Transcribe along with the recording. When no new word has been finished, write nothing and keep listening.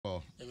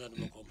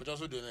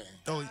also do.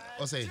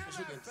 Oh, say.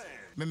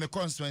 Me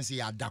constituency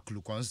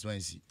Adaklu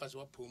constituency.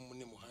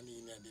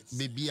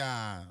 Baby,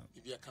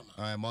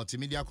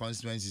 multimedia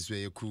constituencies where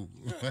you cool.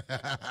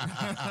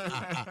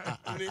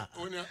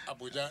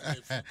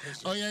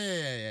 Oh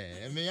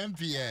yeah. Me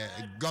MP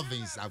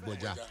governs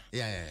Abuja.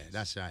 Yeah,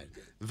 that's right.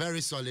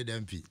 Very solid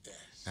MP.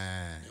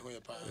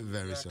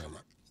 Very solid.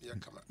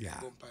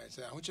 Yeah.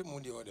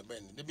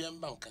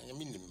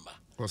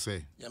 What's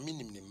say?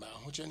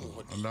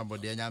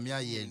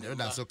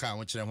 That's okay.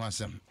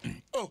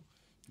 Oh,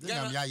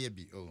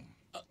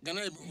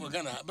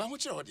 Ghana, but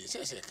which are they?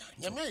 Say,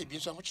 Yammy be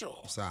so much.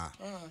 Sir, I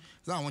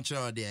want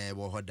you there,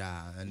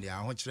 Wohoda, and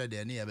I want you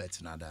there near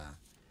Betnada.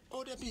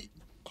 Oh, there be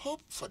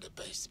hope for the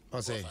best.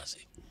 What's say?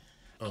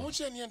 Oh,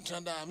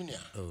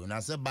 now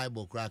the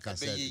Bible cracker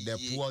said, the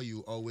poor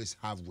you always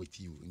have with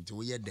you until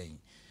we are dying.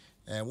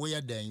 We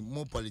are dying,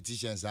 more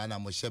politicians and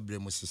I'm a shebre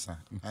Musisa.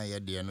 I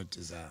had the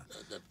notice.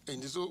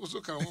 And this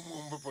also come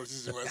more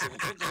politicians.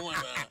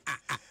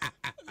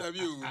 Have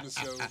you,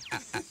 Mr.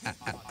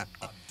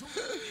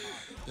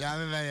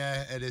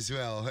 Yeah, it is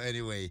well.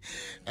 Anyway,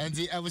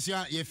 and I was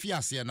your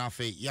fiancé enough.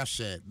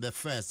 Yashe, the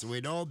first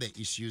with all the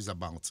issues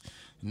about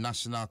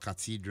National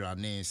Cathedral,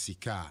 name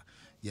Sika,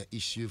 your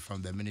issue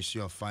from the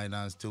Ministry of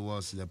Finance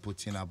towards the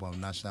putting up of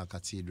National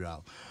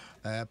Cathedral.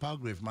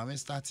 Palgrave, my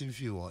starting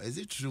few. Is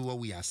it true what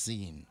we are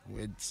seeing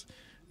with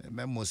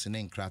memos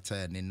in Crater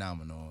and in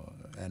Namano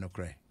and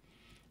Okre?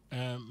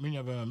 Many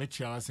of them met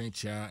you saying,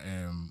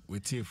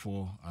 with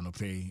T4 and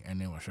Opay and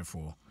then wash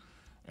for.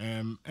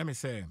 Let me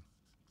say,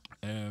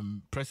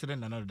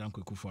 President Nana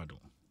Dankwe Kufuor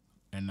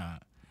and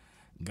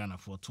Ghana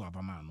for two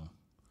Abamano.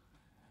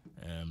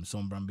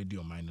 Some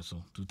Brambidio minus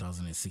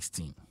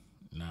 2016.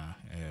 Now,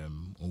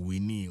 we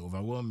need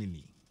over 1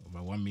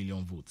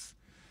 million votes.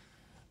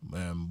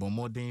 But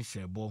more than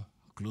Shebo,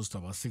 close to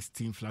about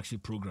 16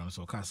 flagship programs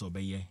or Castle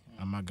Baye,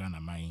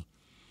 Amagana Mai.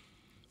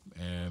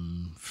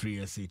 Free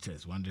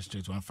SHS, one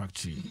district, one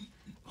factory,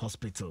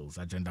 hospitals,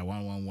 Agenda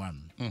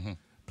 111,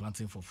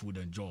 planting for food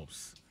and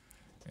jobs.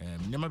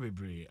 Nema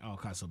bebre our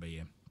castle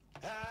by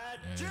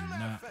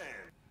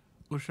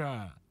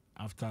Usha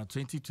after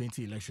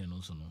 2020 election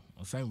also no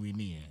osan we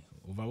need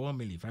over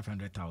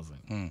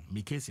 1,500,000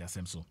 me case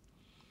yasem so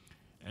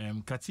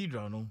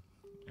cathedral no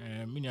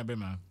minya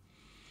bema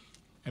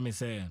me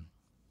say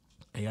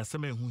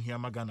yasem hu hia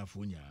magana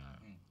fo nya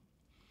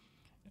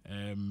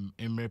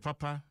emre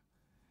papa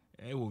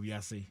wo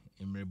wiase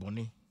emre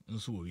bone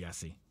nso wo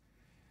wiase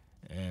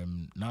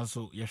now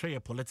so yehwe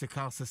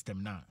political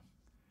system na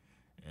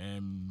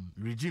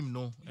regime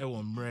no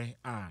ewo mre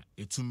a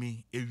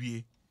etumi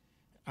ewie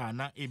a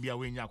na ebia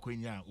wenya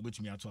kwenya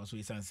obetumi ato aso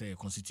isan say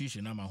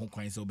constitution na ma ho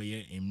kwan say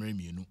obeye emre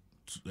mienu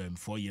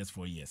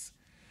 4 years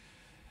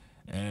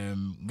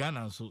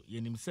Ghana so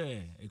yenim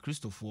say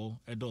Christopher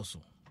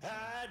edoso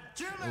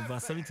over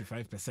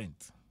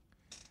 75%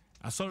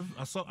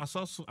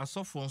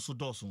 aso for so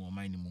doso wo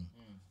man mu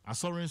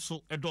asoren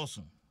so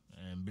edoso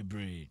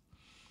bebre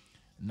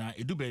na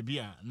edu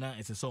bia na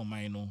esese o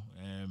man no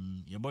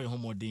ye boy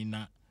homodin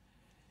na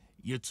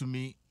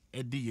yetumi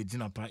edi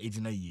yegina pa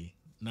ejina yie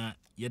na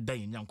yeda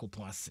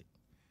yenyankopon ase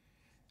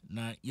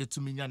na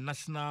yetumi nya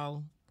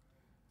national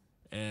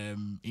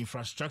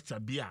infrastructure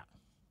bia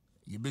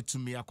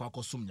yebetumi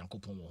akwakosom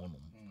nyankopon wo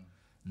honom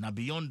na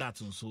beyond that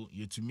so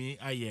yetumi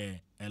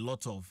aye a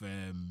lot of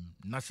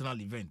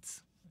national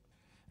events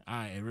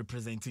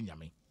representing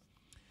yame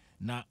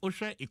na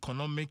oshe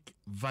economic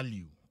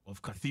value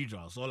of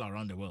cathedrals all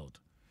around the world.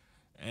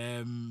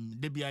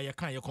 Debia you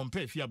can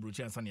compare Fia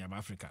Bruchi and Sunny of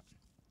Africa.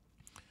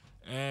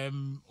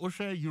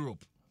 Osha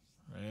Europe,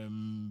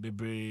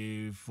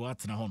 Bebre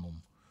Fuatna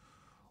Honum.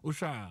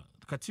 Osha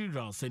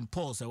Cathedral, St.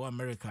 Paul's,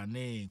 America,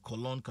 ne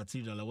Cologne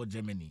Cathedral,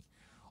 Germany.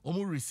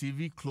 Almost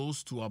receiving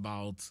close to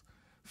about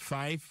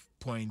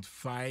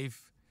 5.5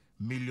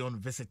 million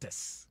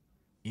visitors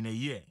in a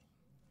year.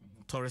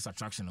 Tourist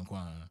attraction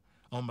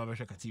on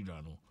Babasha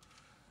Cathedral. No.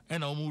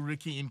 And almost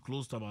raking in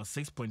close to about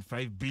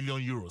 6.5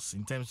 billion euros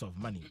in terms of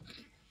money.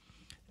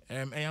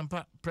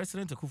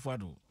 President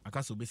Kufuor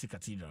Akaso Basic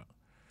Cathedral.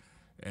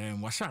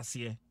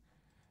 Washasiye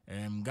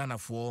Ghana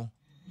for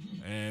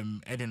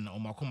Eden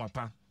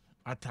Omakomapa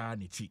ata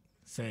nichi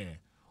say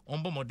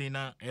ombo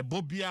modena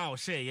bobia o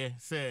sheye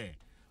say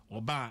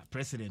oba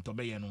president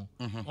obeye no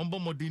ombo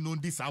modino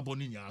ndi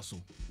saboni nya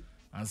so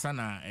ansa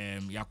na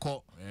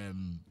yakọ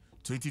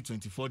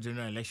 2024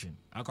 general election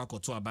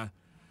akakoto aba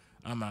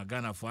ama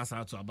Ghana for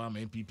asa to aba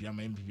MPP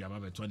aba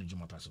beto ne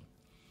jumata so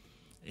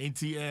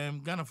enti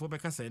Ghana for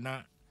beka say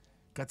na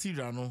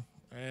cathedral no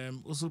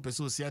also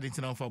person si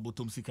adentina for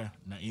bottom sika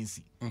na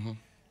NC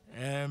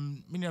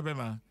minia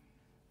bema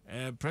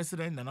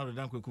president Nana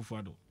Dankwe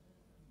Kufuor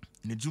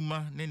ne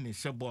juma ne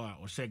shebo a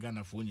o she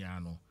Ghana for nya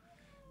no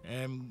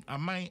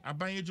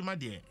aban ejuma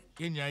de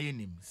enya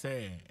yenim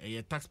say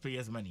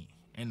taxpayers money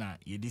na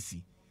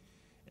yedisi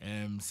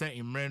say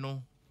imre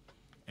no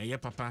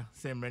papa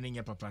say imre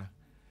ne papa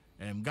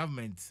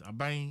government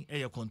aban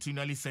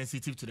continually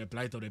sensitive to the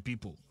plight of the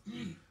people.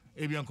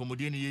 Ebian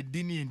komodie ni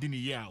yedini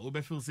ndini ya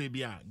obe feel say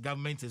bia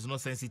government is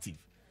not sensitive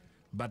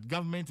but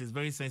government is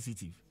very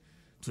sensitive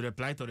to the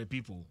plight of the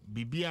people.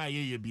 Bibia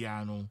ye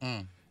bia no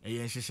e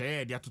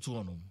nhyehyɛ de atoto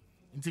hono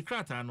nti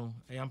krata no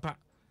yampa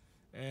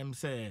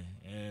say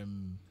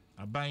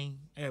aban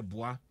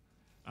boa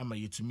ama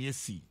yetumi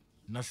asi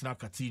national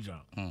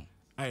cathedral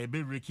I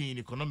be breaking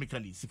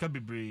economically sika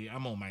bebre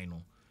ama oman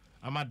no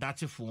ama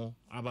dachefo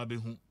aba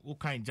behu o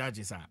kan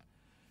judges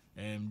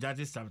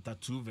Judges chapter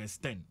 2 verse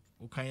 10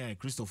 o kan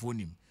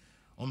Christophonim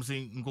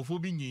say nkofo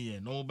bi nyiye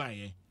no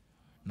baye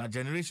na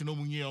generation no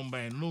munye on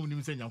baye no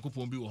nim say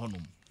nyankopon bi wo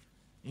honom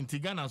nti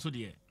Ghana so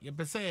de ye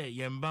pese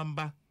ye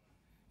mbamba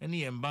ene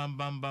ye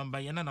mbamba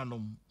ye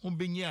nananom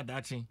ombenyi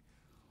adache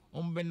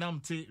ombenam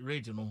te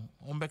region no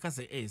ombeka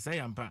say say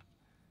yampa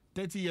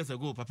 30 years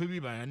ago papa bi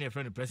ba na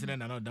friend president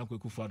na Adom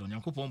Kufuado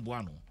nyankopon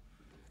boa no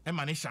e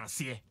ma ne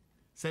hyase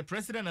say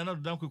president na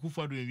Adom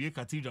Kufuado enwie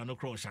cathedral no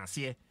cross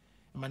hyase e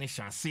ma ne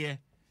hyase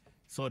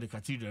so the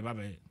cathedral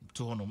babe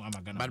to honom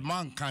ama Ghana but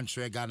man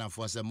country Ghana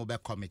for say mobile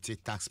committee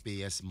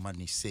taxpayers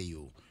money say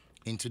you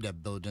into the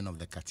building of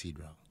the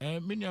cathedral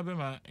many of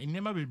them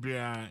enema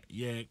bebre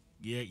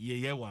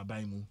ye wa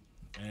ban mu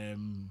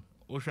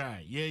ohwa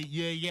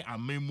ye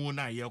amemu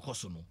na ye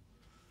koso no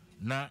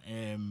na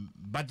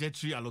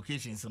budgetary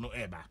allocations no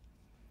eba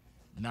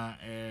na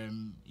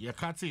ye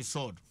cut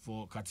sword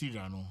for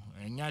cathedral no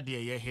enya de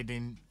ye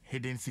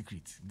hidden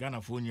secret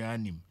Ghana for nya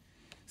anim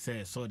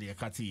say sword ye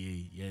cut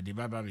ye de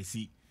baba be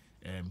see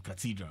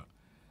cathedral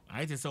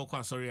I tell say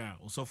kwa sorry a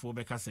osofo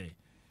be ka say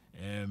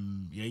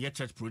ye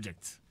church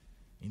project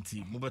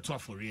inti mo beto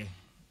afore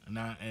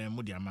na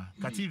mo de ama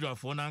cathedral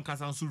for na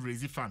nkasa so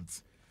raise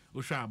funds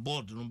ohwa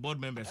board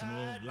members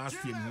no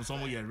last year no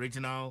some year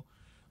regional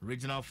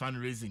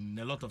fundraising in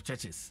a lot of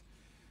churches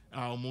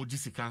mo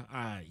jisika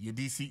ye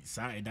DC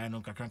sa edan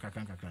no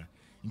kakran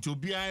nti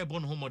obi a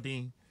bon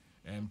homodin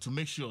to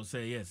make sure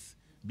say yes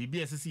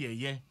BBS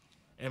ye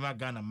ema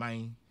Ghana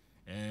mine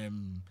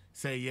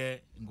say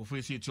ye ngofo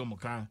esi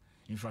etiomoka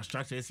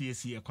infrastructure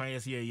esi ekwan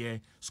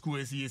esi school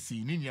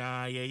esi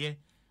ninya ye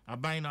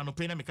aban na no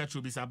pay na meka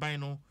chobi sa aban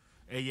no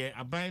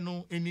aban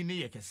no eni ne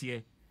ye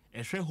kese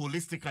ehwe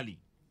holistically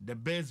the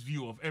best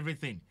view of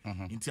everything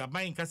into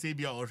aban ka say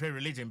bia or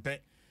religion pe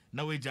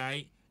na we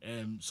jai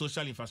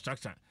social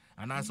infrastructure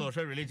and also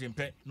religion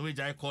pe no we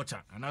jai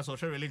culture and also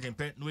religion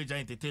pe no we jai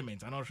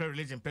entertainment and also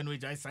religion pe no we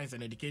jai science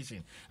and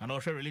education and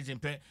also religion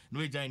pe no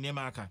we jai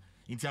nemaka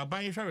into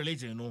aban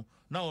religion no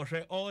now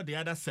all the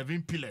other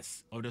 7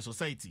 pillars of the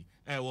society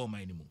wo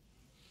minimum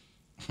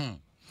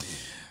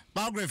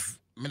Palgrave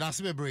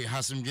Minasibebre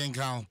Hasum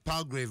Jenka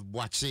Palgrave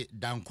Bwache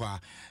Dankwa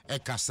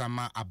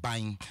Ekasama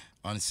Abain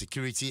on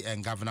security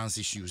and governance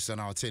issues and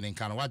our training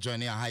can what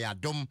joining a higher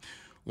Adom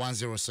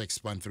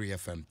 106.3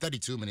 FM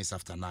 32 minutes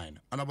after 9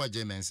 Honorable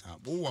James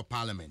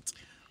Parliament,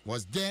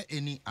 was there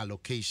any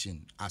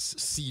allocation as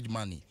seed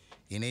money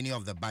in any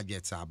of the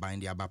budgets by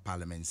the Aba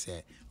Parliament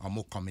say or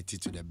more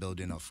committed to the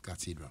building of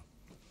cathedral?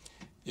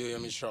 Yeah,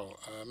 I'm sure.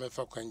 Me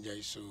fa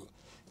kwanja so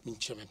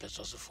minche me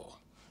peso for.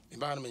 Me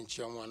ba na minche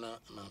wana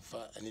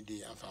manfa any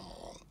day amfa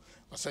mo.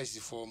 Wasai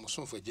for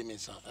musun for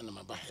James and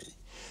mabahe.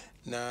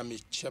 Na me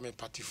che me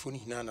party phone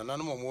na na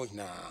no mo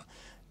hina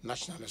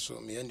national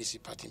so me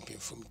NDC party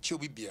mpemfo che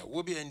obi bia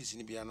wo bia NDC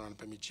ni bia no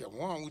anpa me che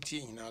wo an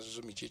wutie hina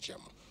so me cheche am.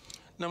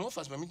 Na mo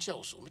fast me che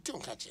wo so me te on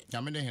ka che. Na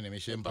me ne hene me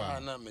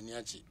shempa. Na me ni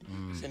ache.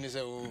 Say ne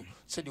say o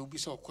said you be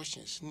some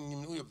questions.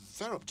 We are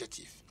very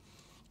objective.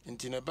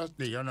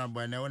 The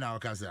honorable na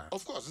okasa.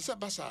 Of course, it's a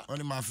basa.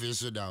 Only my face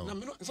so down.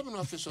 No, some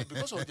no face so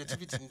because of the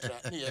activity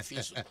in your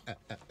face.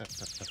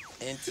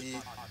 Enti,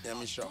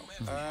 I'm sure.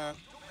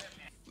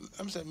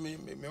 I'm saying me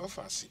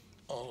offense.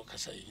 Oh,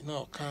 kasa,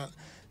 no, can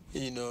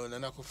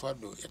Nana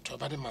Kufuado, a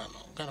Trabadi man,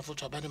 Ghana for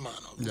Trabadi man.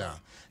 Yeah.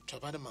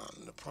 Trabadi man,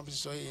 the promise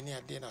so any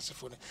idea as a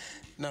phone.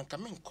 Now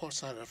coming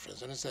course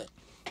reference and say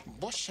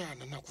Bosha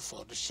Nana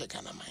Kufuado shake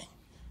Ghana mine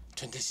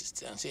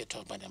 2016 and say a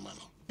Trabadi man.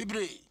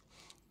 Bibre.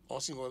 Or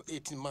single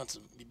 18 months,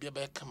 be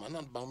back come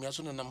and bound me as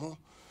soon as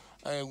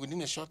I'm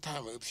within a short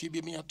time, if you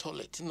be me a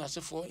toilet, and I say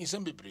for in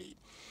some baby.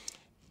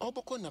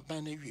 Obocona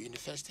binary in the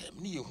first time,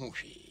 near whom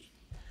she.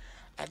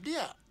 A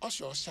dear,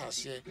 also,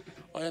 say,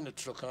 I am a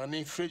truck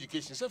and free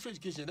education, self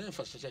education, and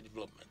infrastructure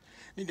development.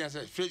 Need as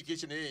a free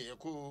education, a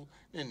cool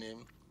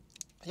name.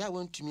 I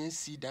went to me and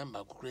see them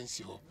back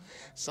currency.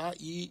 So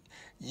ye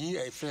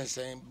a friend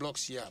saying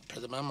blocks here,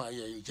 President Mama,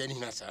 Jenny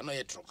Nasa, and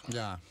I truck.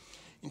 Yeah.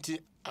 Inti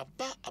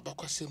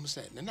abakwasem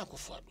say na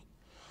Kufuado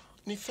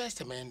ni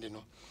first amend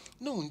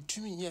no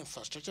ntumi ye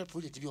infrastructure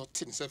project bi o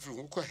tin say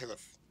free ko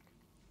health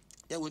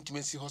ya went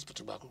to see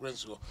hospital back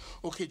so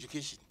okay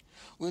education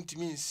went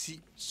to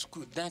see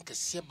school dank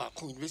se back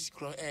university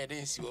cross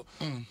den si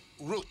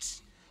road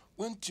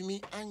went to me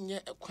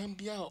anya ekwan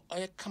bia o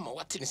kama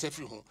watin say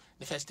free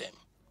the first time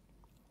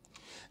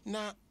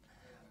na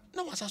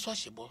wasa so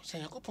ahebo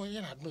say yakopon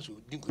ye na admo so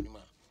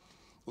dinkonima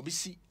obi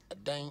si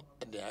dan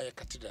the aya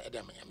cathedral at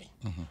Miami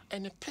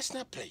and a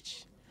personal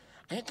pledge.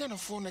 I kind of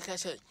phone like I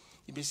said,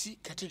 you be see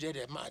cathedral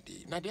at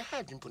Madi. Now they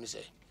had him put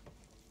say,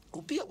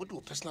 Obi would do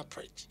a personal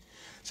pledge.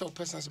 So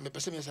persons may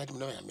person as I don't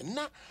know.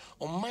 Now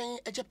on my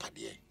edge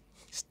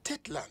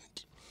state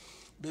land.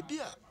 baby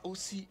a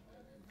osi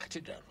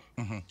cathedral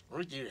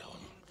Rogeria on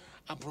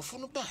abrofo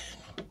no ba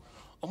no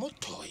omo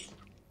toy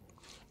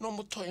no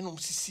mo toy no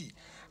sisi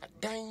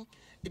adan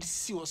it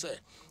see was a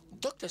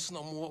doctors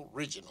no more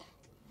regional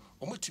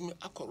omo timi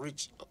akọ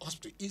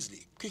hospital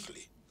easily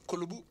quickly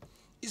kolobu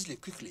easily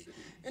quickly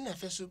and I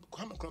first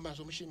come across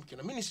so machine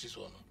can ministries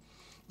on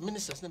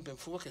ministers and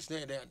workers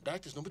there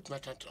directors no bit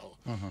matter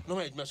no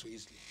my so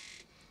easily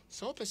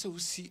so person who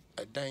see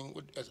a dying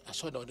I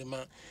saw the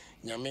man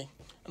nyame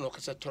and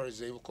okasa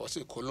tourism ko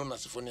say colonna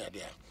sifoni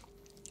ade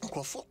a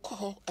nkrofo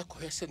ko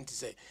akọ sent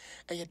say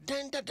e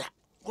dan dada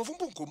nkrofo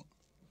bunkum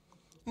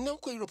na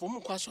ko Europe mo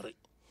kwa sori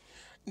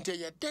nte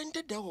ya dan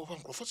dada wo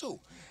nkrofo so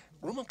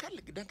Roman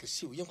Catholic dan ka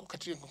see wo yanko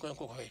katri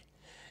nko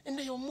in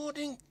the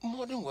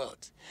modern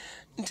world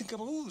nti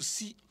kama wo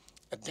si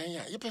a dan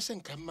ya ye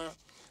person kama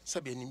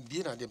sabe ni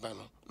bia na de ba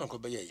no na ko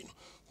be yi no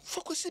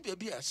focus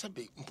bia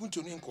sabe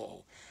mpunto ni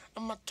nko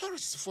ama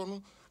tourists for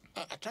no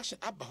attraction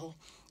abaho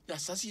ya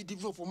sasi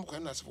develop mo kwa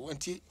na so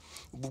nti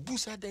bubu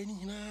sa dan ni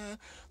hina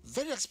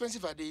very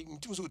expensive ade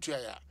nti so tua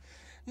ya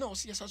na o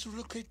si ya sasu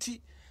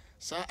locate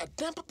sa a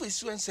dan papa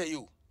su ansa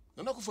yo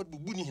na ko for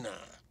bubu ni hina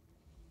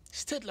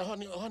state la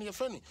honey your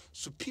friend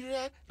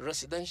superior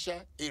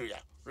residential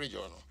area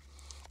region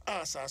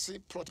asase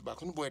plot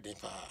back no boy den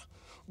pa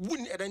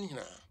wuni edan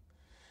hina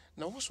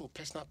na wo so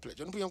personal pledge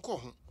no boy enko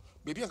ho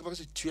baby anka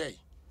say tuai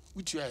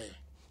we tuai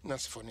na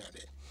se for ne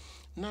ade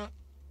na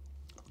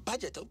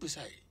budget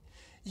opusai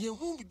ye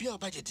hu bibia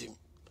budget him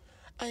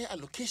ay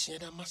allocation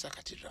da massa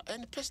cathedral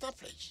and personal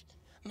pledge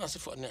na se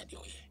for ne ade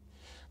oye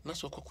na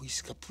so kokko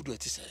isika pudo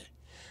ati say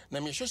na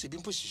me hwe se bi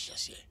mpo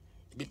hihase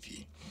be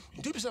pie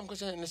ndu bi sam ko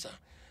say ne sa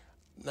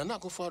na na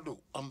go do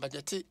on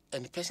budget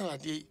and personal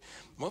ade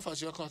mo fa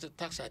so account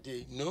tax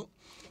ade no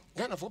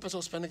Ghana for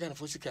person spend Ghana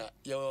for sika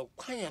your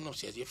kwan no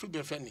say your free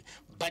be friendly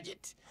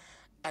budget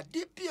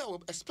ade bia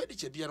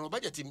expenditure bia no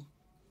budget him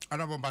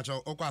Adom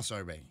bacho okwa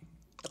sorry be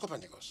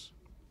Copernicus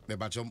be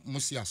bacho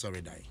musi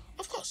asori dai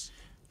of course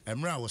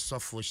emra wo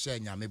sofo she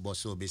nyame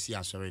boso obesi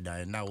asori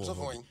dai na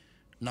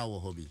wo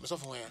hobby so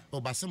for where o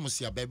base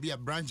musi a baby a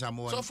branch am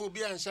so for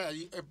bia ansha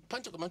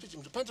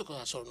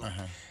Pentecost asori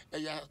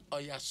no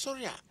ya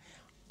sorry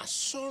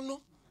asori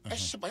no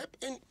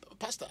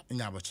pastor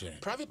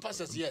private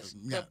pastors yes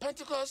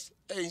Pentecost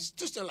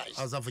institutionalized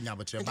as of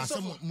nyabotre base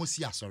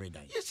musi asori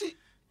dai you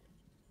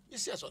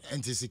see asori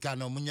enti sika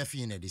no munya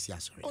fi na disi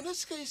asori on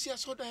this case you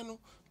asori no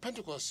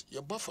Pentecost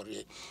your buffer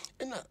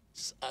in a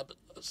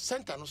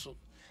center no so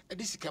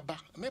edisika ba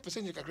me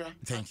percentage kakra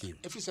thank you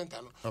every center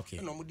no okay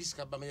no mo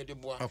disika ba me de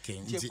boa okay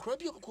nti kura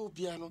bi ko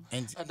bia no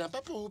and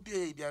papa ho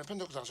bia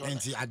Pentecost asori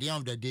nti at the end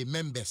of the day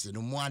members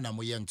no mo ana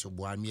mo ye nto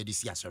boa me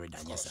disi asori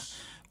da nyesa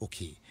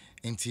okay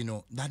nti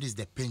no that is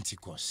the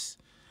Pentecost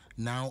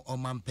now o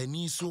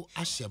mampani so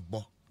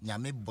ahyebo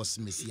nyame boss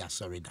mesi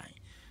asori dan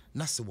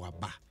na se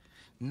waba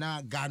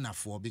na Ghana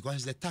for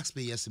because the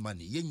taxpayers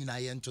money ye nyina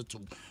ye ntoto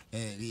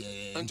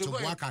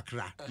boa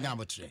kakra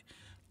nyabotre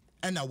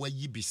ena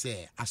wayi bi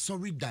say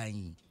asori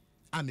dan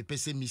a me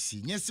pese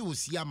misi nyese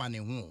osi amane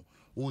ho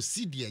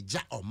osi de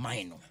agya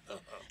oman no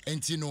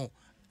enti no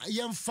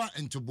yemfa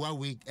ntoboa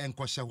we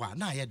enkohye ho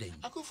na ye den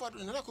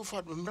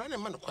akofado mbra ne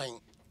man kwan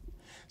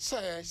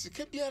say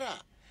sika biara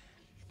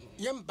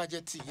yem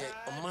budget ye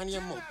oman ye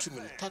mo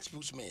tumi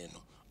taxpayers me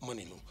no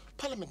money no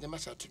parliament ne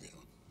masa tumi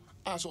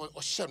no aso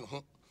o hye no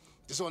ho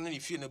de so ne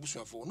fie na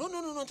busuafo no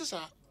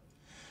ntesa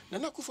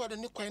na akofado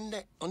ne kwan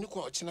ne oni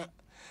kwa ochina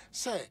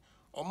say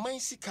oman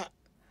sika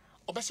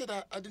obese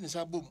da adini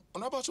sa bom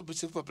ono about to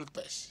preserve public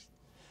purse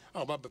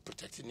about be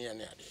protecting near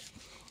ade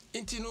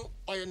intino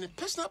oye ne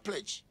personal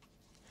pledge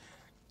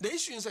the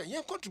issue is that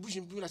your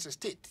contribution being as a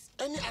state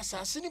any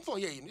assassin for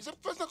you is a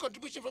personal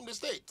contribution from the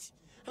state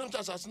and I'm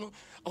just asking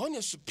on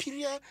your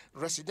superior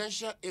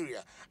residential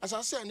area as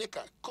I say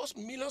neka cost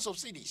millions of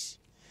cedis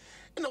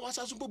and I was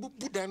asking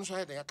budan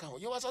so the account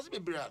you was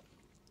asking be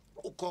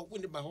ukọ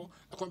woni ba ho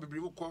akọ bebre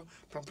ukọ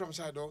prom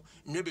side o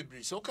me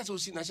bebre so ka so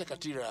si na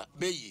secretary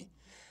beyi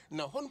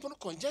na hon pono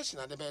congestion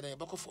na de be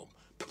back form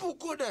people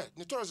go there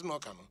the tourism no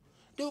can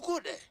they go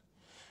there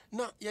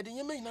na ya de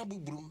nyema ina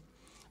bubrum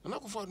na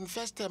ko for the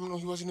first time no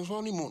he was in his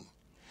honeymoon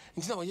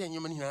ntina wa ya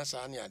nyema ni na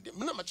sa na ade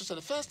na ma cho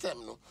the first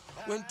time no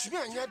when tumi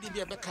anya de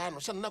bia be ka no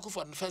so na ko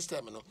for the first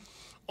time no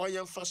o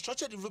ya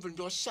infrastructure development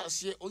do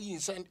shase o yin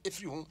san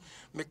every hu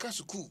me ka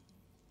school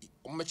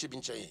o ma che bi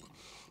nche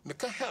me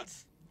ka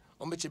health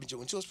on meche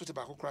until hospital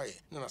back cry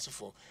na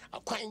for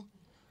akwan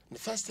the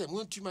first time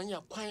when to manya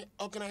akwan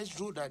organized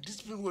road that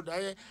discipline road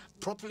I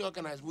properly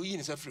organized we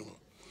in free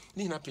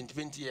ni na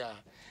 2020 year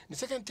the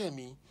second time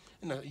me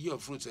na year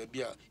of roads e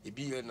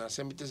bi na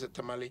cemetery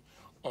tamale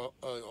or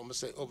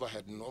almost say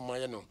overhead no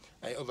my no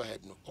I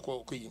overhead no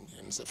ko yin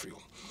in free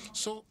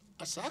so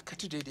as I cut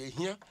today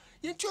here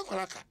yin tu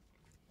akwalaka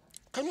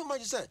can you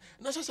imagine say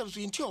na say so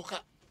yin tu oka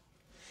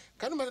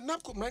can you imagine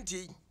napko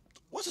 90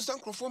 what's the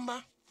stand conform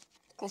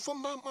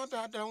conform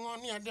mother da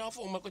one ya da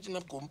for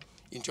makotina kom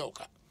in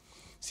choka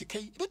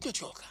sikai beto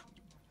choka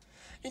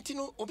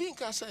intino obi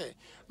nka say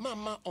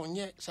mama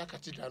onye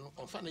sakatida no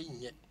onfa na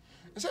yinye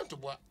nsem to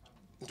boa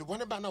nti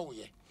bɔne ba na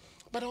woyɛ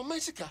but on my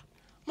sika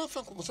ma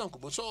fa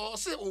nkomosankobo so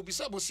say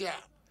obisa bosia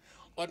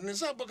ɔde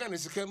sa boga ne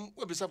sika m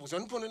obisa bosia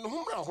no pon no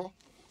homra ho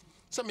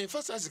sɛ me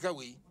fa sa sika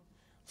wei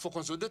for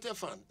consolidated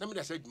fund na me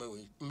da sa adwuma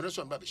wei mmerɛ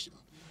so amba behim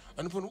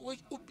ɔno pon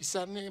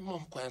obisa ne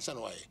mom kwansa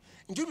no waye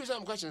nti obisa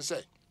am question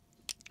say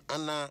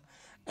ana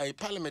a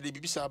parliament de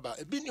bibisa ba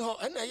bi ni ho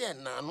ana ye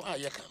na no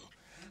aye ka no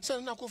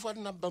sɛ na akofo de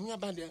na bamia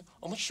bande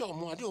ɔmo hye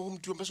ɔmo ade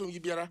ɔmo tu mpɛso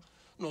yibiara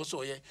na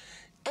ɔso ye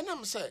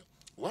ɛnam sɛ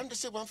one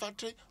district, one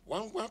factory,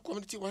 one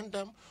community, one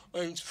dam,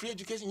 free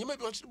education. You might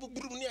be watching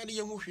Buruni and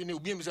young who know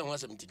be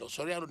 170.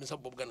 Sorry, I don't know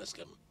Bob Ghana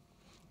scam.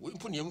 We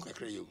put young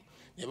crayo.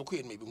 Never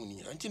quit maybe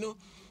money. And you know,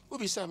 we'll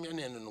be some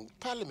young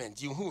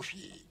parliament, you who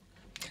she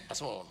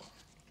as well.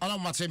 Hello,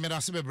 Matthew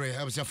Mirasibre.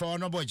 I was a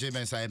former boy, J.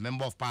 Mensa,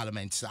 member of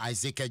parliament.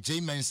 Isaac J.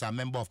 Mensa,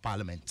 member of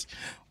parliament.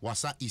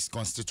 Wasa East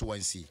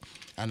constituency.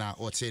 And I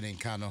Otin in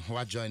Kano.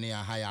 What joining a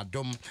high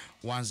Adom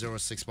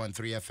 106.3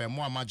 FM.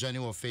 More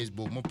joining on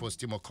Facebook. More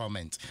post more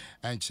comment.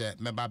 And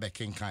check me babe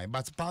King Kai.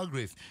 But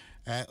Palgrave,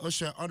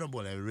 Osha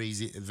Honorable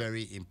raise a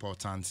very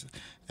important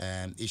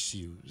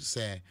issue.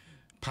 Say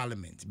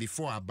parliament.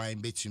 Before I buy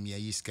between me, I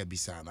use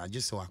Kabisana. I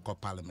just saw I call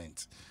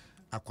parliament.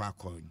 I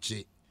call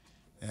J.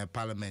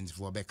 Parliament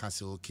for Becca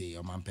say okay,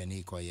 or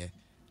Mampeni koye.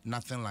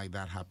 Nothing like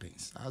that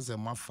happens. As a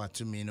mafa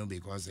to me no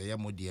because I am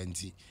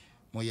DNT,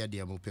 moya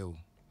diamopeo.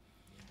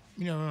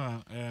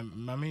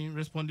 Mami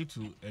responded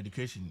to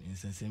education in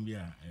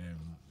Sensembia,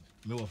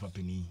 me of a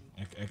penny,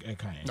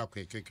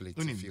 okay, quickly.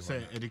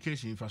 Say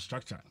education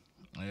infrastructure,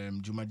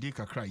 Jumadi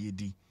Kakra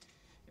Yedi,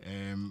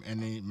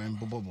 any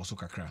Membobo Boso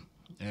Kakra,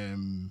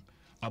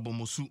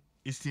 Abomosu,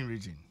 Eastern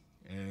Region,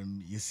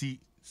 you see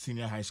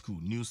senior high school,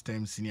 New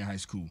STEM senior high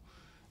school.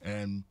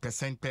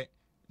 Mpensenpensenmu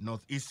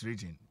Northeast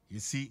region,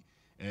 you see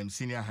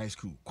senior high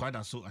school,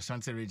 Kwadaso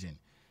Ashanti region,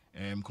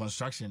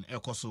 construction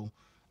Ekoso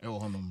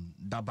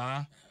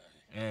Daba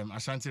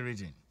Ashanti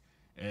region,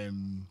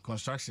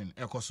 construction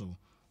Ekoso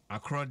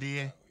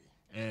Akrodie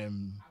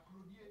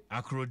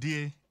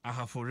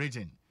Ahafo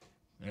region,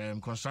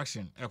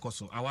 construction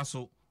Ekoso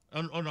Awaso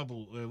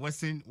honorable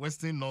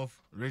Western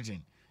North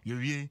region,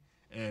 you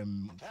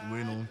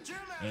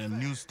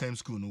New STEM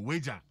school no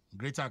Wager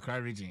Greater Accra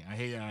region I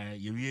hear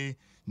you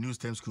New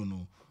STEM school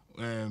no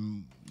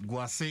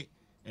Guase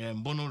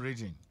Bono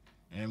region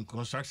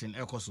construction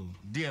Ekoso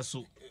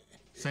DSO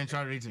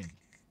Central region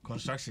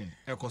construction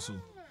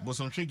Ekoso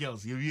Boson Tree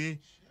Girls you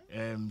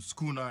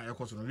school na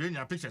Ekoso no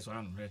you pictures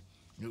on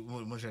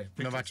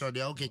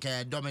okay,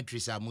 can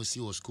dormitories are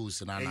musi or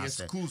schools and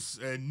schools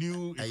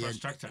new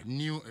infrastructure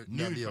new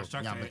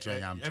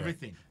infrastructure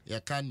everything you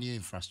can new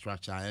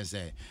infrastructure as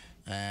a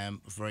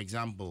for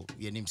example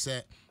you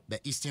say the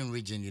Eastern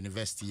Region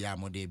University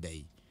Yamode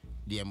Bay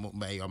the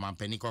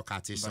Mampeni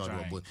Kokati so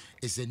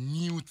it's a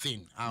new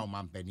thing our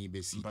Mampeni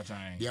basi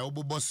the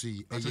obo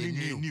bossy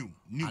new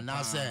and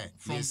now say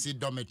you see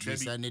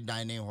dormitories and the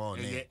dining hall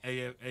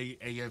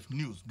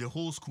news the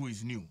whole school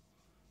is new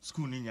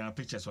school ninya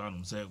pictures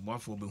one say one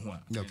for be one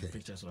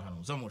pictures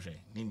one so much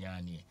ninya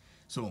ani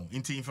so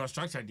into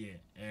infrastructure there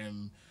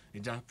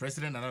the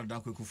president and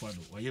Dan Kwekufado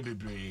oye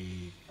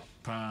bebre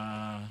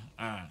pa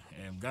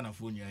Ghana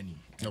phone yani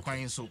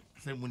kwan so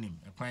say munim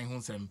kwan ho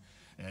sem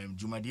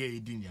Jumadi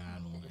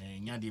edinya no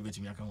nya de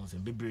betumi aka ho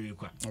sem bebre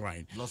kwa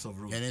right lots of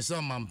rules and it's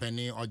some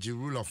Mampeni or the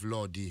rule of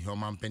law the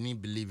Mampeni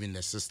believe in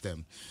the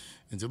system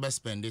and to best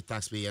spend the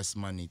taxpayers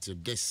money to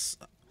this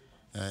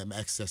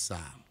excess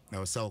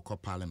now sell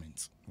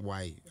parliament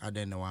why I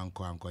don't know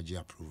uncle G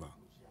approval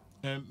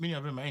me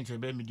have my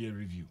interview media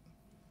review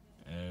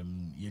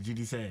you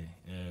did say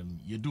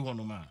you do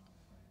honoma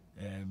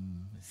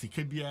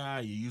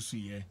Sikebia you used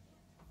to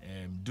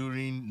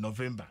during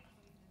November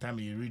time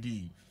you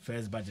ready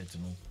first budget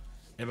no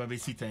ever be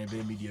sit and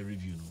be media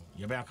review no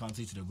you better account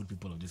it to the good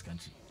people of this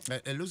country.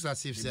 It looks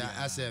as if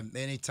as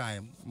any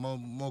time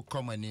more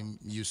common in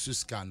you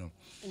Suskano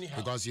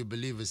because you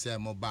believe it's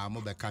more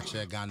be catch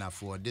Ghana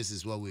for this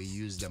is what we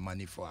use the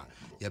money for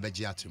you be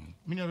jiatum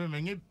me never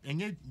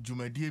enye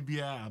Jumadi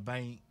bia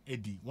aban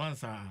edi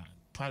once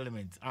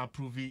parliament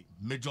approve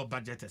major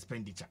budget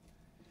expenditure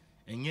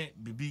enye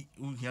bibi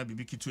uhia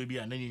bibi kitwe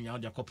bia na nyanya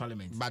the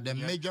parliament but the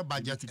major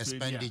budget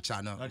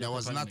expenditure no there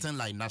was nothing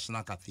like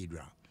National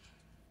Cathedral.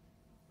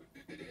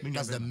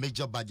 That's the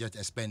major budget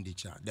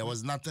expenditure. There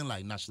was nothing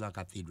like National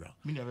Cathedral.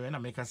 Me never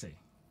make us say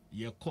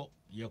ye call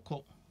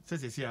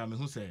says me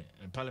who say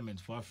parliament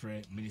for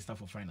Afre Minister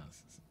for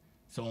Finance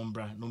so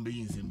ombra no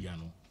be in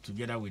Zembiano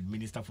together with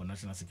Minister for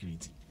National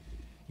Security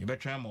you better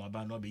try more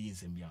about no be in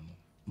Zembiano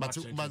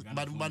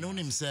but on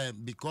him say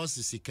because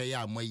the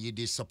Sikaya Moye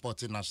they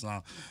supported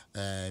National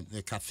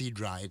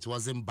Cathedral it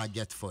wasn't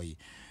budget for you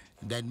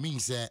that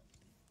means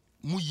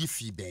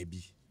muyifi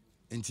baby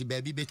Inti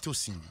baby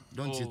betosin,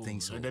 don't you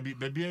think so?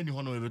 Baby any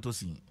hono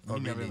betosin.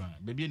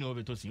 Baby any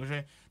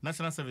betosin.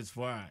 National service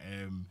for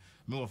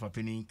me of a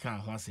penny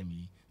can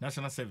wasemi.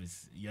 National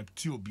service you have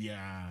two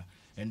bia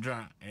and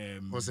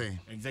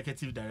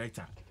executive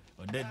director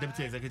or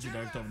deputy executive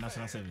director of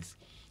national service.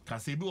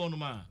 kase bi on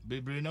ma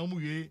bebre na mu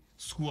ye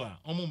school a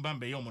omo mba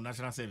mbe ye omo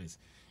national service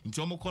nti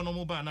omo kɔ no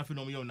mo ba na fi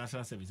no mo ye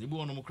national service ebi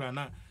on mo kra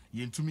na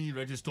yentumi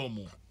register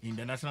mo in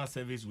the national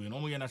service we no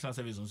mo ye national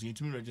service so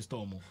yentumi register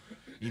mo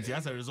nti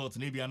as a result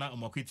na bia na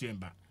omo kwetu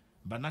emba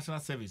but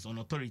national service on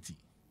authority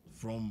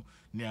from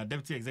near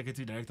deputy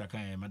executive director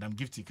kan madam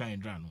Gifty kan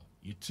dra no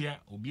yetua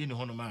obi ne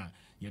hono ma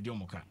ye de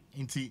omoka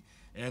nti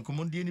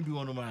komondie ni bi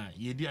hono ma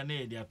ye dia na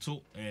ye de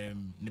ato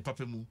ne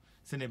papa mu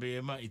se ne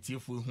be ma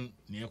etiefo hu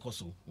ne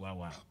ekoso wa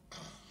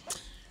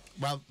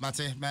well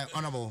mate my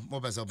honorable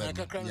mobezo be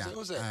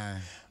yeah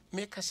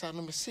me kasa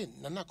no me sin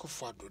na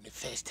Akufo Addo the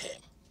first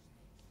time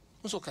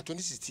so ka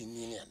 2016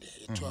 ni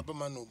ade to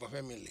abama no ba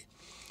family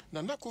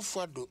na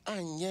Akufo Addo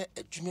anye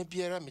adwuma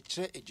biara me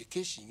kire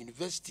education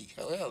university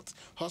health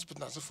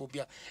hospital as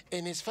phobia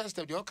in his first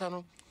time the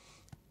okano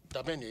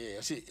da ben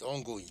say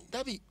ongoing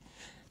that be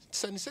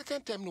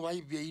second time no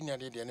why be in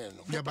ade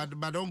no yeah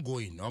but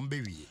ongoing on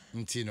baby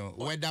ntino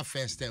whether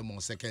first term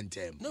or second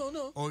term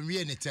no on we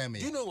any term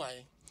you know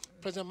why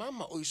President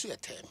Mama or you see a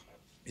term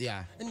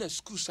yeah in the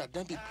schools are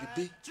done be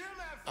prebe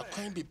a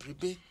kind be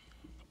prebe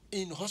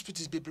in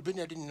hospitals be prebe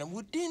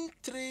within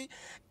 3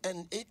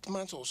 and 8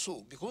 months or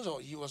so because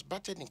he was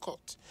battered in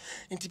court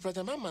into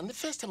President Mama the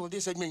first time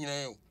they said me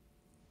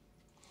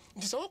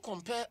this all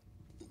compare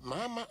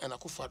Mama and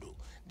Akufo Addo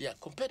they are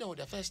compared with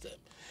the first time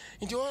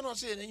into one or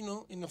say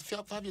in the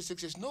 5 years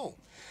 6 years no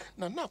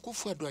now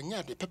Akufo Addo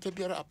anya the pepper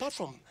bearer apart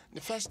from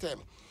the first time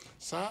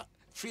sir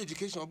free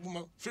education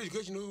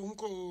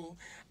unko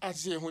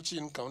as ye ho chi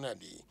nka na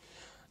de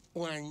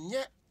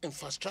wanya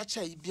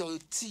infrastructure bi o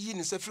ti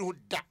ni se free ho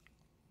da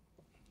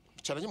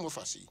challenge mo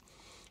fasi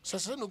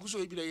sasa no guso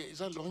bi is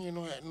that long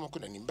no ko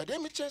nani but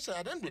dem chance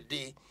at the end of the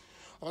day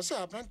o say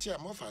abrantia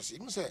mo fasi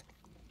mo say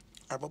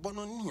abobo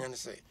no ni yan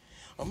say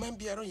o man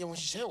biaro ye won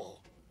hye wo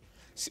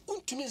si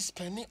untumi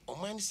spend o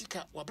man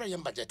sika wa bra ye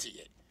budget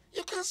ye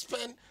you can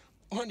spend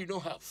when you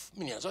don't have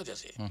many as I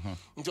just say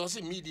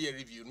just media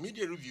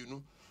review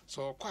no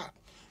so kwa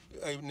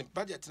in the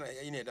budget na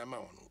in the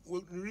amount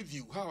we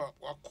review how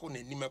akọ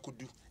na could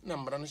do na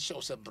mbra no show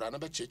se bra na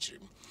ba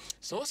chechirem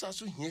so what's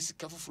also here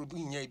sika foforo bu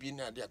nya bi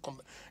na dey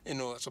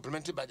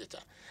supplementary budget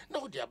na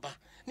wo dey aba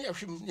na ya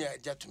hwem na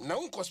jatum na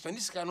won spend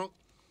sika no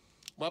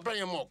wa bra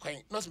ye mo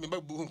kwan na so me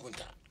ba bu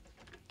hunkunta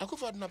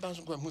Akufo Addo na ba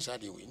so kwa hu sa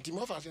dey we nti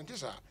mo fa sente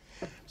sa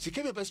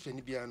sika be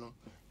spend bia no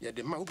ye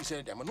de ma wo bi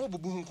se dey ma no bu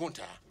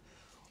hunkunta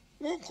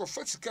won ko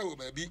fa sika wo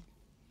ba bi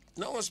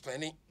na won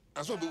spending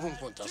and so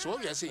so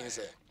what we are saying is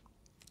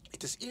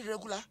it is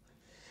irregular,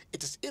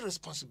 it is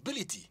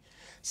irresponsibility.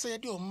 Say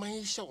do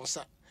my show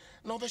sa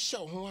na be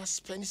show ho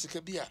spend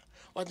sika bia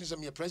what is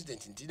me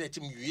president in the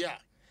team you are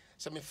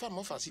so me farm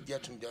of us dia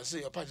to say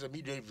your part of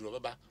media review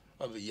baba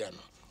of the year no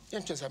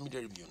yem chance media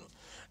review no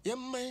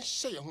yem man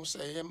say ho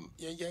say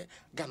ye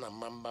Ghana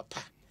mamba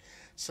pa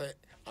say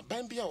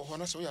aban bia wo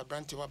na so ya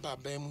branch wa ba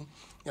ban mu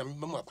yam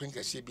ba mu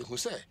akwenka sie bi ho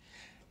say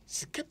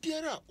sika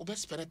biara obe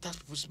spend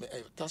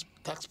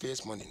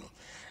taxpayers money no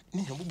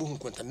ni yabubu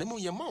hunkunta na mu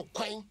yema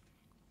kwan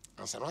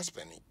ansa no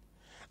spend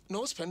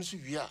no spend so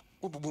wi a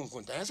obubu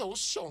hunkunta ansa wo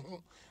show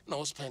ho na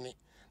wo spend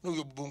no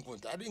yobubu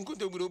hunkunta ade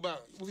hunkunta obudo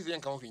ba wo fi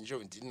yanka ho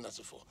finjo nti na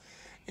so for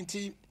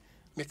nti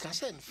me ka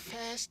say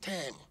first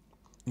time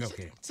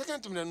okay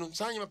second time no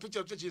say my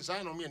picture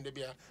say no me ende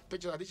bia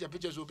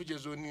picture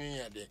zo ni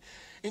ya de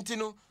nti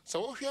no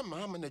so wo hwe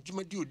ma na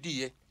dwuma di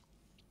odiye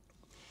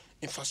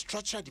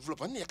infrastructure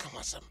development na come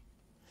asam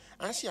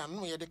ansi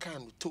anu ye de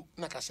kan to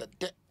na kasa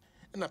de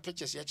na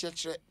pictures ya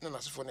chechere na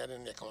nasofo na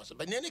de come asam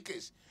but in any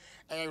case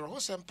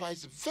Senpai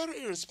is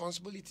very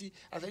irresponsibility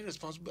as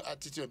irresponsible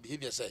attitude and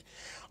behavior say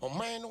on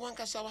mine one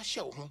kasa wa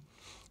show ho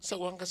so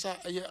one kasa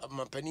ye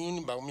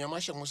mampanin ba mi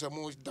amashe ho say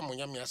mo da mo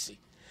nyame ase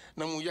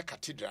na mo ye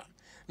cathedral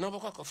na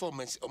obakwa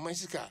performance o man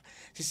sika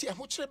sisi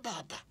ahokyere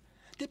baba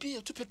de bi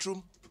to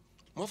petrol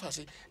mo fa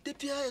say de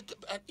bia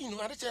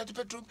are to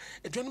petrol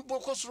edwan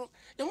bokosoro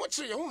ye mo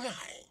kire ye ho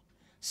hai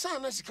sa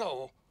na sika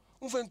o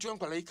mfa ntu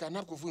ankwala ika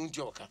na kofu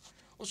ntu oka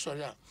o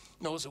sori a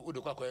na wo se wo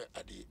de kwakwa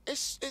ade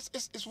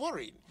it's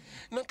worried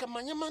na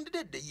kamanya man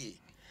de ye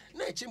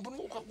na echimbu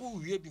no kwakwa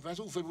wie bi fa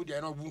so wo fa bi de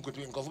na obu nkoto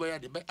nkofo ba ya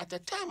de at a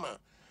time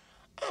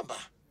aba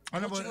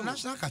Honorable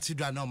National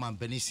Cathedral no man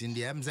penis in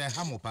the MZ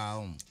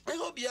Hamopa. I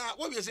hope ya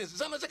what we say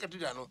some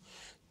cathedral no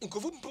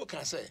nkofo mpo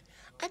can say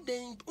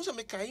aden wo se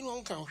make you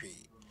no kan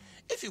hwe.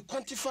 If you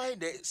quantify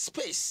the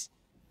space,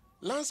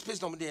 land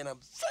space no dey na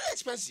very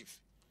expensive.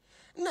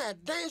 Na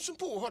dan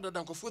super hot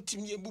than for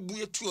team ye bubu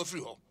ye 2 or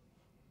 3 ho.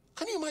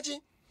 Can you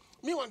imagine?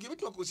 Me wan give it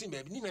to Kosi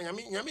baby, ni na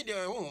nyame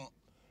dey home.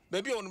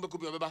 Baby on be ko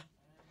bi obeba.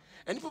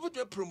 And people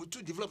to promote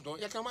to develop no,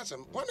 ya kan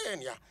masem. One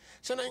end ya.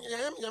 So na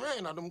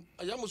nyame na Adom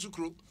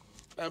Ayamosukro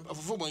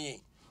afofo bonye.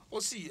 O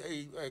si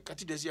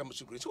cathedral ya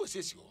Musukro. So o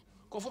sesi ho.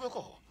 Ko fo be ko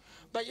ho.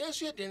 But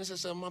yes you dey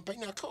necessary man pa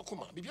na ka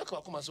okoma. Bibia ka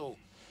okoma so.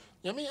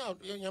 Nyame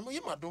ye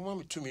madom ma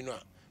metumi no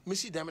a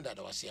mesi dam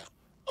dada wase a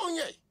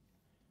onye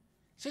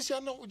sisi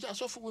ana uja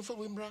asofo we fa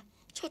we mra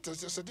so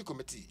the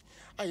committee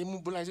I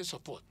mobilize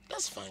support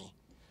that's fine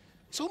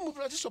so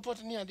mobilize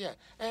support ni ade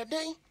a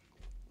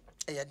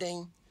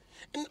den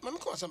And Mamma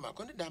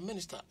Kosama, the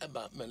minister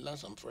about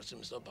Melanson and First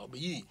Minister about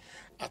ye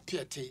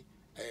appear to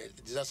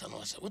disaster.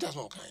 What has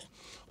more kind?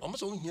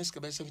 Almost only yes,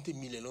 about 70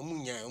 million, or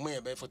Munya, or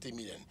about 40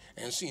 million,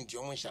 and soon to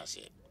your own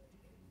chassis.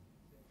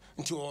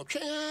 Into our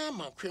train,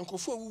 my cranko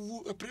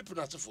for a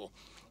preponderance for.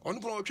 On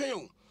the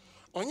train.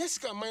 On yes,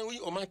 my way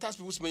or my task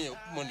was money.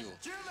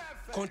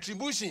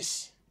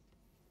 Contributions.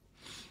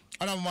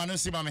 I don't want to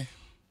see, mommy.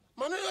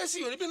 Man, I see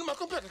you been my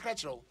compact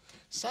cultural.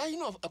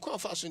 Sign of a call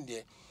fashion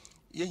there.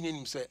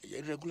 Yen say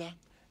irregular,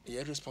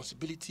 a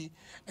responsibility,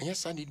 and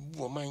yes, I need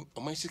woman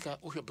or my sicker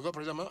or your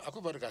because I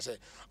could say,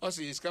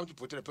 also is come to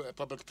put a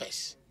public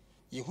place.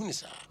 You who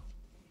is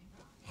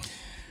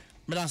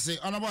But I say,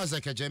 Honorable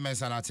Secretary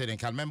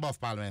Mpensenpensenmu, Member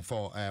of Parliament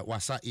for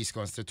Wasa East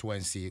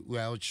Constituency,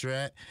 well,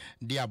 share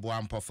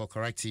Diabuampo for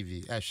Correct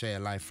TV, share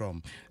live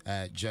from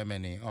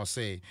Germany, or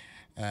say,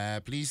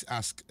 please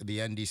ask the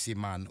NDC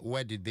man,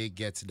 where did they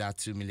get that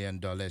 $2 million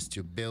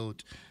to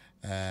build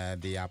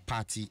their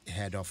party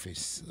head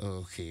office?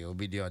 Okay,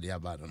 Obidio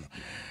Diabado.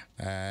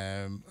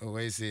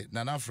 Where is it?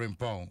 Nana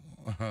Frimpong,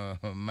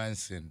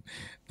 Manson.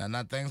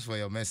 Nana, thanks for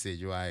your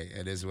message. Why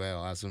it is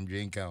well. As some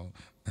drink out.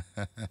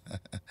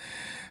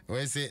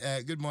 We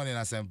say, good morning,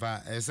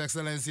 Asempa. His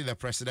Excellency, the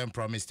President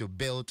promised to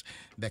build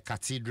the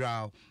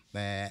cathedral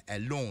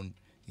alone.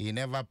 He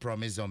never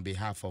promised on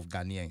behalf of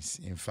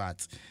Ghanaians. In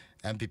fact,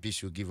 MPP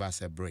should give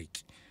us a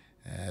break.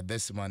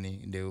 This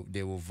money,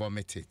 they will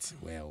vomit it.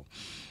 Well,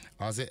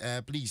 I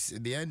say, please,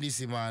 the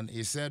NDC man,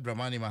 he said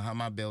Ramani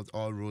Mahama built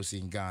all roads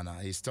in Ghana.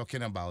 He's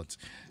talking about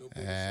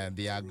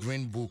their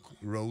green book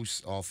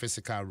roads or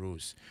physical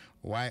roads.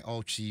 Why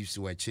all chiefs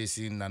were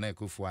chasing Nana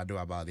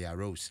Akufo-Addo about their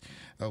roads.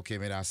 Okay,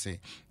 may I say.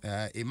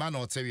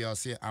 Emmanuel Terry, I'll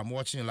say, I'm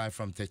watching live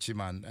from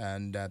Techiman,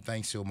 and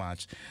thanks so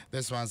much.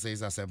 This one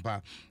says,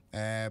 Asempa,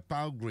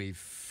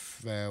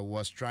 Palgrave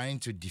was trying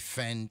to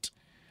defend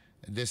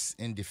this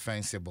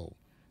indefensible.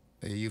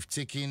 You've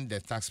taken the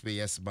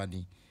taxpayers'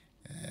 money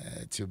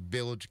to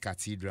build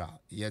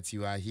cathedral, yet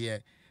you are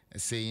here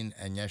saying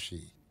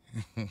Enyashi.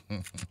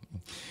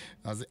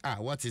 I was like,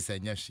 what is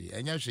Enyashi?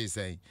 Enyashi is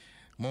saying,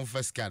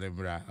 Monfes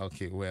Kadembra.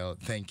 Okay, well,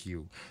 thank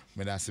you.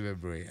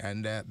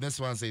 And this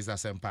one says,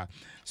 Asempa,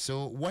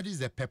 so what is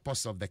the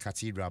purpose of the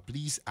cathedral?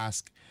 Please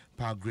ask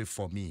Palgrave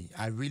for me.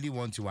 I really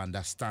want to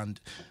understand.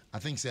 I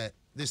think sir,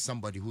 there's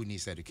somebody who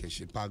needs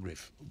education.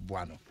 Palgrave,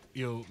 Buano.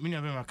 Yo, mini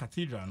abema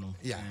cathedral no.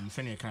 Yeah.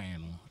 Senior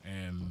kind no.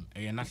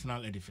 A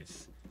national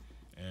edifice.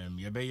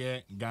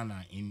 Yabeye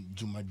Ghana in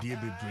Jumadie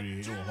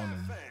Bebre or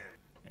Honum.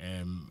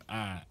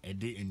 A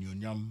day in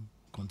Yunyam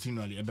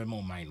continually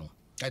ebemo mino.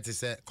 That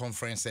is a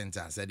conference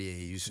center, said they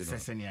used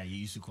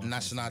to.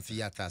 National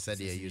Theatre, said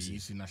they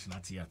used to. National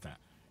Theatre.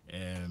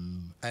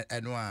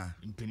 And why?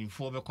 Penny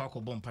for the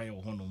Quaco Bompire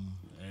or Honum.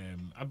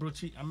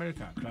 Abrochi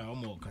America, cry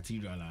almost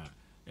cathedral,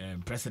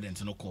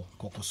 president no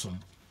Kokosum.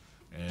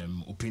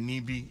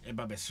 Openibi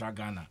Eba Besra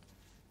Ghana.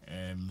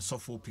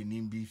 Sofo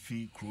Penimbi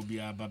Fi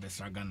Krobia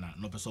Babesra Ghana.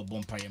 No person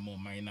Bompire more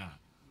minor.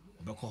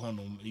 Beko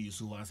Honum, you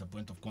so as a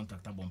point of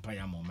contact at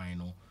Bompire more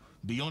minor.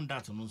 Beyond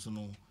that, no,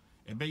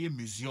 a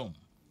museum.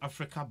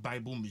 Africa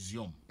Bible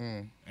Museum.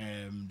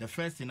 The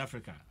first in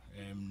Africa.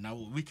 Now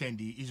weekend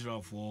the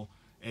Israel for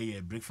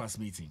a breakfast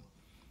meeting.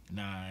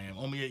 Now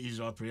only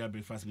Israel prayer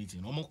breakfast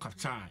meeting. Almost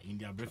capture in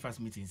their breakfast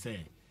meeting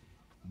say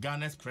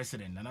Ghana's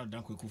president Nana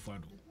Dankwa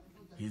Akufo-Addo.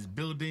 He's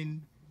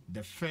building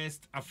the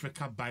first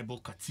Africa Bible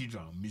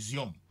Cathedral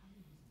Museum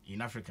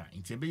in Africa.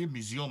 It's a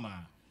museum.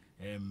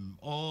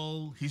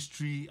 All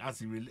history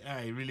as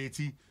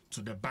related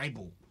to the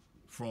Bible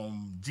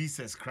from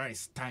Jesus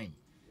Christ's time.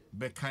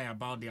 Be kind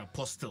about the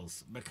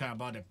apostles, be kind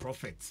about the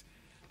prophets,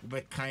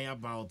 be kind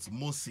about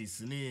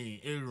Moses,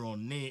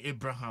 Aaron,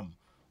 Abraham,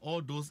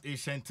 all those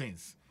ancient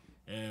things.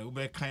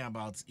 Be kind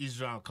about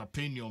Israel,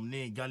 Capernaum,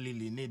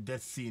 Galilee,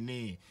 Dead Sea,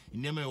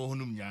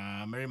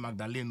 Mary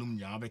Magdalene,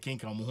 be King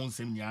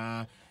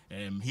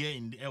here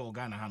in the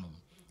Ghana Hanum.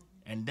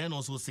 And then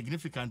also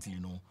significantly,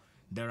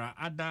 there are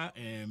other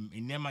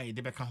in Nema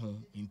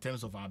in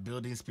terms of our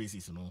building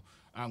spaces,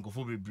 and go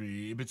for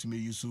be able to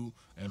make use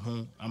and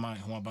home ama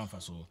home banfa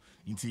so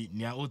inti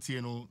nia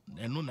otie no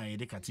eno na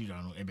yede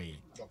cathedral no ebe.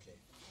 Okay.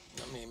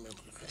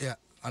 Yeah,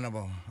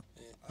 honorable.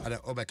 Ada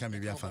obeka me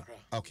biafa.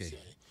 Okay.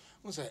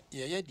 Musa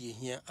ye de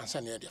here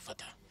ansa na ye de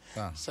fata.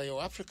 Say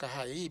your Africa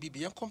ha ye bi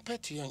be compare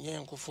to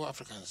yan go for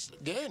Africans.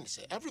 Then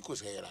say Africa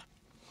is here.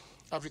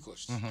 Africa.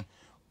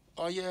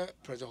 Oye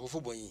President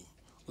Hofobonyi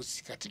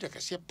usikatida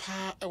kasia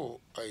pa ewo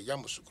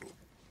yamusukuru.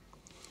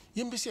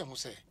 Yembisi amu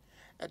say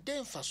a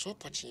day for so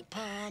patching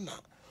pana,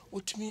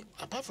 which me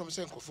apart from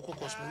saying for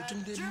focus, which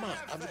me man,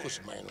 Africa's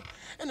mine.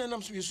 And then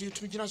I'm supposed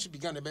to be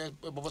began a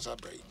Bobos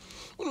Abray.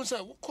 When say,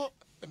 what call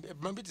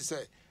maybe to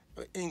say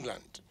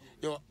England,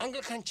 your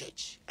Anglican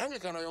church,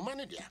 Anglican or your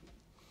money there.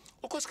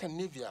 Of course,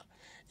 Canavia,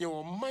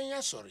 your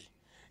Maya sorry,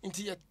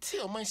 into your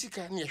tail my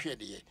sicker near here.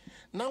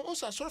 Now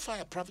also I saw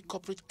a private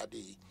corporate a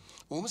day.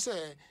 Whom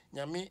say,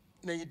 Yami,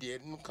 nay, dear,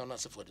 no can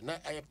answer for the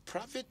night. I a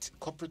private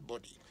corporate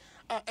body.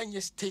 And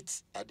your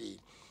states a day.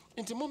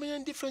 Into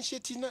moment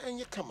differentiating na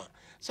enye kama.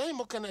 Say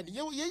mo Canada,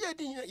 ye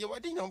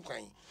wadi nyam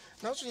kwan.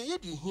 Now so ye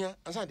di here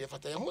as I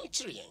defata ye ho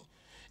chire yen.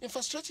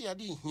 Infrastructure ye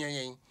di here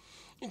yen.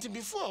 Into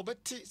before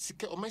obeti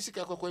sika o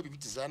mesika kwakwa bibi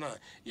tizana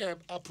ye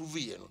approve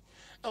ye no.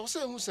 I was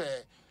saying who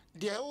say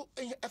dia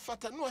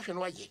efata no ahwe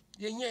no aye.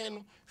 Ye nya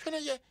no. Hwe na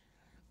ye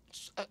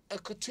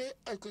akote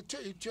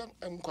etuan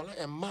enkola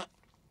emma.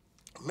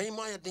 May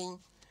my ding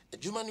a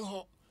Jumani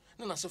ho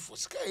na asefo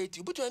sika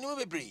 80 butu ani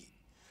bebre.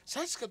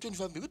 Sa sika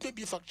 25 butu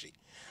be factory.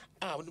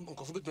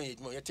 Nko fo beto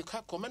yedmo yete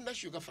ka commander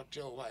sugar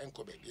factory o wa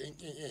enko be ye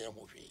ho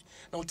hwe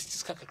na wo titi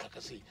sika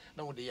kaka sei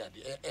na wo de ya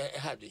de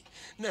hade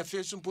na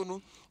fe sumpo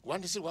no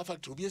one say wa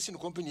factory obi esi no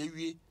company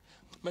awie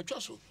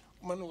matwa so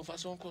man wo fa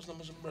so course na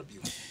mo so mbra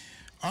bio.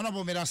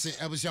 Honorable Medase,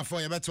 Ebusia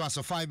for you better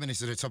so 5 minutes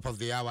to the top of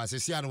the hour.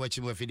 As you know what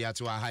you move video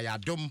to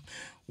Adom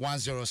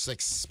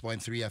 106.3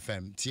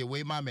 FM. Tie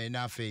we ma me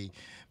na fe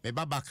me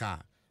babaka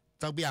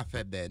tabi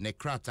afebe ne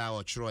krata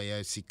o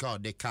troye sika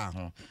de ka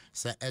ho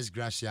se es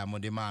gracia mo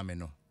de ma me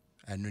no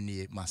enu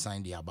ni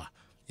masan di aba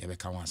ye be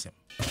ka wansem.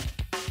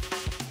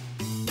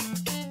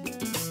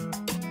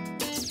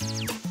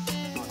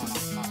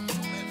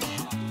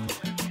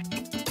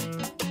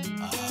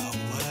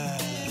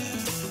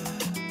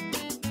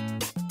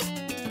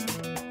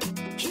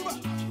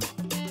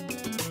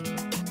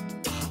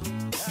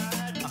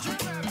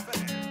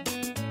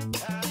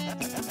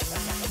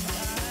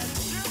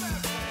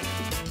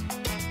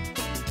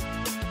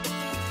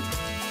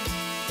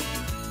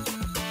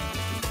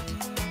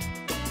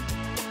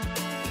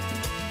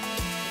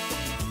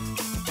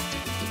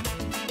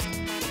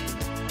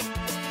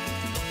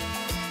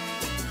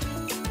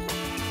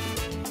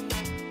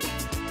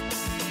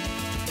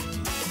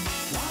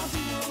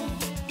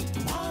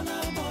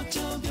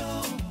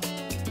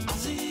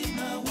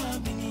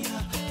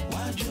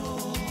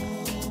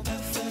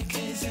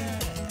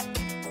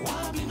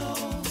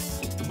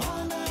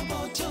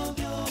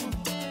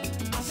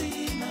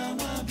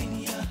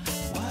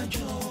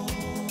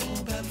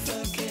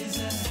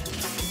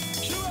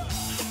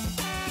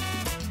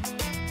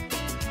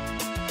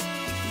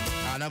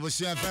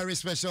 A very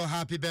special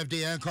happy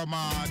birthday and come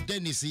on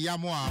Dennis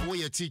Yamwa,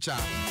 we a teacher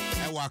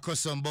at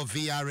Wakosombo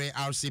VRA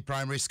RC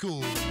Primary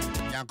School.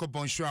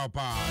 Yankopon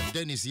Shraupa,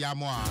 Dennis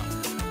Yamwa,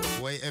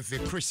 we if a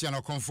Christian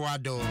or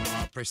Confuado,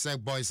 Presec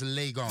Boys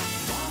Legon.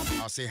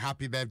 I'll say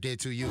happy birthday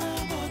to you.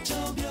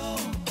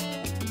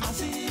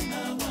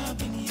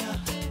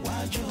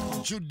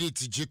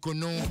 Judith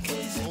Jikono,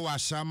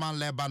 Oashama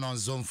Lebanon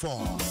Zone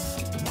 4.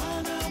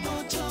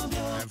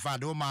 And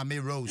Fado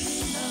Mami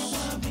Rose,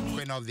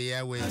 Queen of the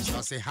Airways.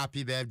 I'll say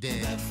happy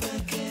birthday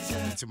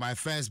to my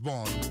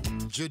firstborn,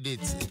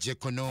 Judith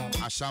Jikono,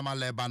 Ashama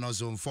Lebanon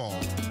Zone 4.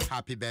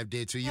 Happy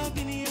birthday to you.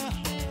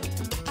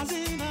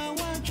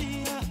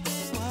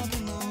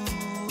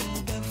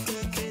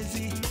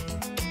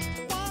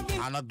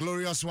 And a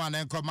glorious one,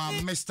 and come on,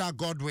 Mr.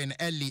 Godwin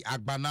Ellie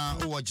Agbana,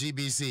 who are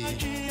GBC.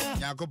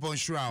 Yakopon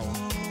Shrao.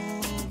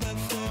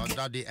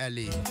 Daddy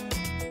Ellie.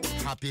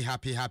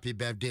 Happy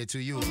birthday to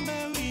you.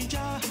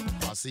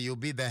 I'll see you'll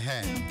be the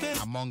head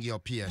among your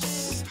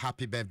peers.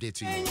 Happy birthday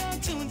to you.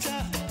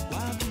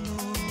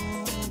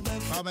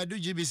 I do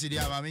GBC,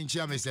 I mean,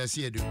 Mr.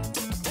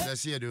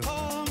 Siedu.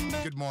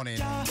 Good morning.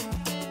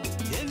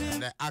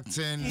 The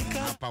acting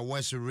Upper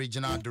West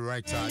Regional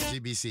Director,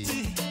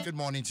 GBC. Good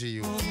morning to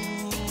you.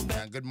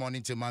 And good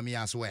morning to Mommy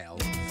as well.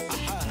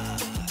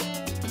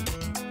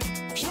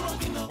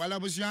 Well, I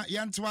was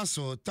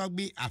Dwaso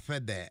Togbi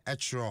afede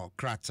etro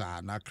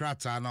krata na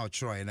krata na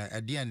otro na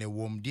ade ne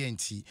wom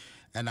dienti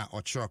na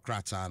otro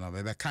krata na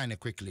be kind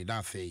quickly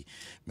that fe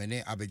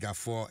many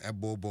abegafo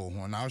ebobo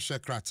ho na ohwe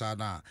krata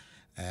na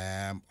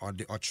or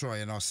the otro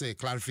and I'll say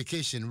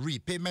clarification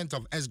repayment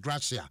of ex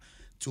gratia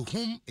to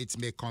whom it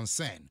may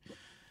concern.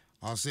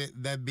 I'll say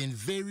there have been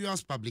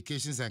various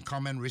publications and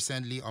comments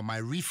recently on my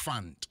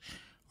refund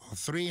of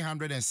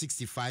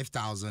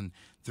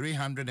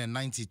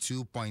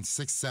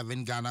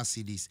 365,392.67 Ghana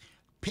cedis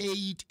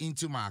paid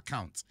into my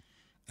account,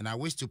 and I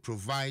wish to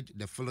provide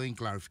the following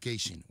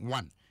clarification.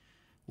 1.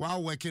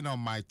 While working on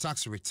my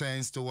tax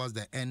returns towards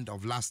the end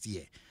of last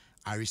year,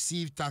 I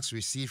received tax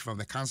receipt from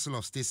the Council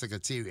of State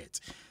Secretariat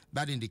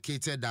that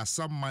indicated that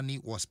some money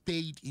was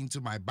paid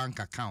into my bank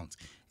account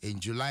in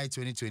July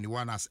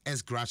 2021 as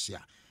ex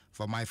gratia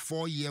for my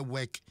 4-year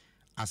work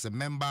as a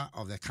member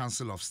of the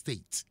Council of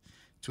State,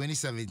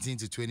 2017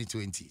 to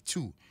 2020.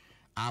 2.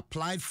 I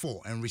applied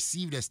for and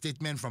received a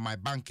statement from my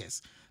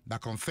bankers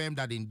that confirmed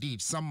that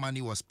indeed some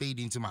money was paid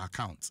into my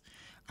account.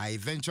 I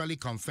eventually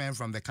confirmed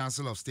from the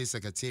Council of State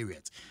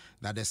Secretariat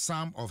that the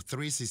sum of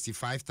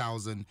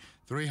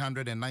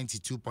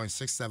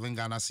 365,392.67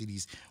 Ghana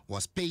cedis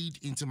was paid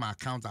into my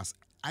account as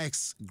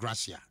ex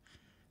gratia.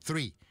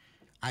 3.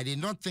 I did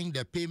not think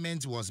the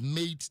payment was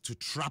made to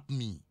trap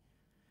me,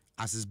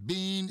 as is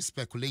being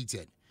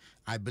speculated.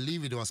 I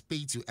believe it was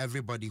paid to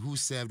everybody who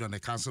served on the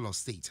Council of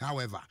State.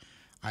 However,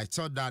 I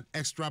thought that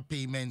extra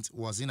payment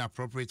was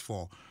inappropriate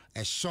for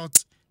a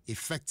short,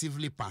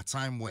 effectively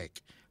part-time work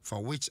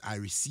for which I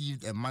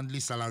received a monthly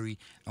salary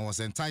and was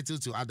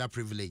entitled to other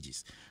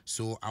privileges.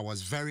 So I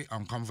was very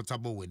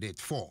uncomfortable with it.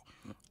 4.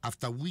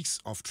 After weeks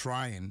of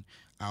trying,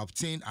 I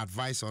obtained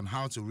advice on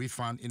how to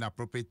refund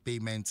inappropriate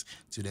payments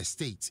to the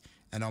state.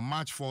 And on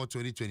March 4,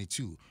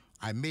 2022,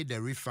 I made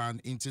the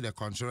refund into the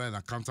Controller and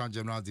Accountant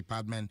General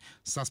Department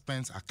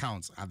suspense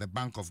account at the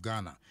Bank of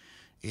Ghana.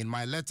 In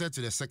my letter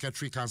to the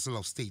Secretary Council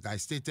of State, I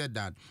stated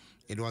that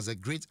it was a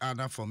great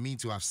honor for me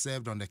to have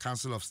served on the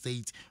Council of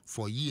State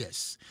for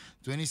years,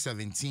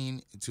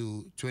 2017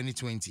 to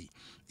 2020,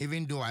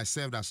 even though I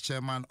served as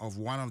chairman of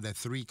one of the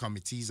 3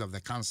 committees of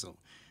the Council,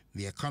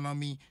 the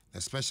Economy,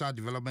 the Special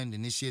Development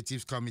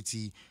Initiatives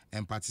Committee,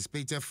 and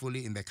participated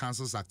fully in the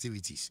Council's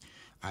activities.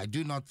 I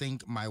do not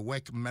think my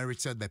work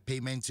merited the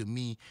payment to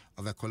me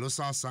of a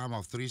colossal sum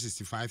of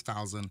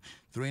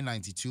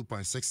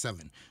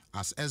 365,392.67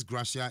 as ex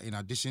gratia in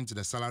addition to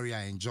the salary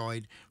I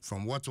enjoyed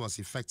from what was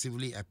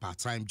effectively a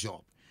part-time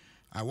job.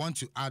 I want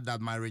to add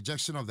that my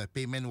rejection of the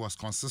payment was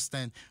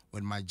consistent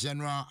with my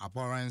general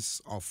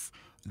abhorrence of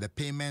the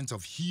payment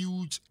of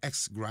huge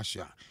ex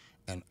gratia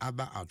and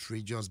other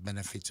outrageous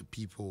benefit to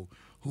people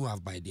who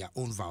have by their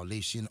own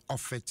violation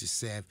offered to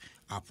serve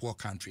our poor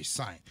country.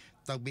 Signed,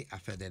 Tugby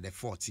Afede the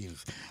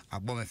 14th,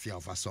 Abomefia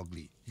of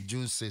Asogli,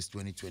 June 6,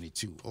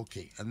 2022.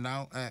 Okay, and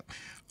now,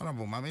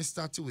 Honorable Mami,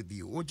 starting with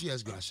you.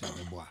 OGS Gracia,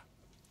 boy.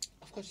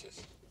 Of course,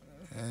 yes.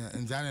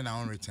 And then I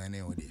won't return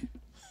it.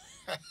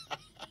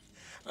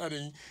 I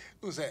mean,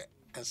 who say,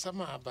 and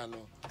some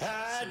abano,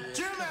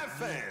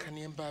 can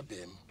you buy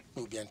them?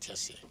 No be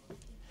antiasi.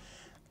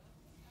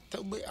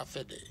 Tugby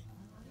Afede,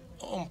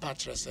 on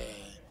Patras,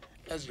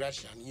 as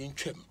Russian, in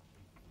Trim.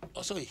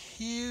 Also, a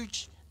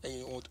huge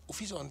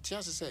office on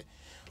Tias say,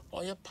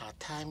 or a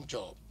part-time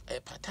job, a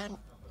part-time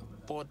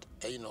board,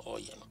 or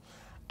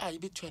I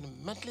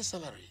between monthly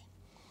salary,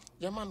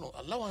 Yamano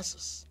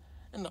allowances,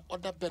 and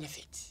other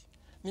benefits.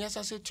 Nias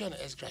I say, turn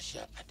as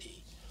gratia a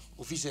day,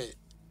 office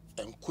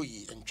and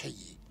kui and chay,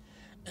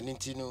 and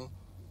intino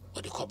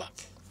or the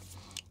callback,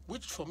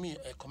 which for me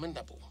are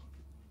commendable.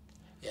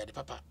 Yeah, the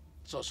papa,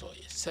 so,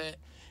 yes, say,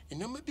 in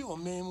no maybe or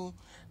memo,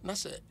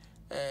 Nasa,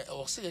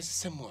 or say as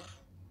somewhere.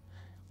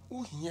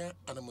 Here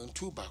and a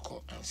montu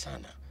bako and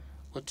sana.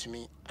 What to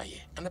me,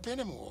 aye, and a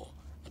penamo,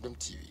 Adom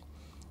TV.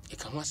 A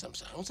Kamasam,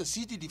 I want a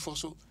CDD for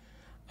so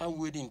I'm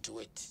waiting to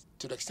it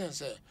to the extent,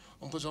 sir,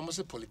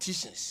 almost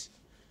politicians,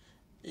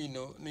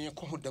 near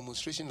common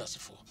demonstration as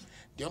for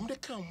the only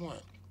come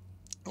one.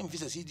 On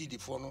visa CDD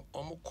for no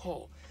almost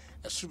call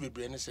a super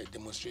brain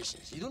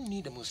demonstrations. You don't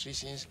need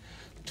demonstrations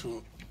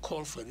to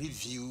call for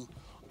review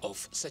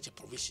of such a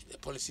provision, a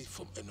policy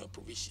from a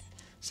provision.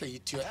 Say you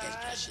to your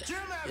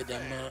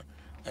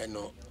I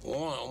know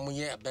one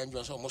year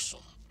Benjamin almost.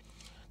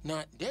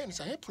 Now, then,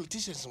 some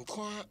politicians and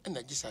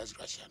I just as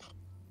Russia.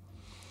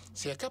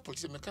 Say a couple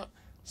of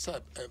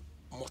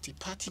multi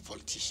party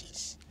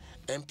politicians,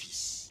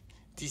 MPs,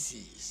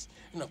 DCs,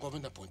 and a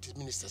government appointed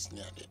ministers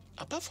near it.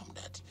 Apart from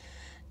that,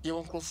 you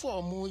won't go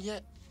for more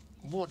yet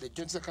board the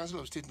General Council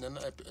of State and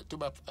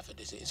Toba after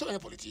they say so a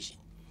politician.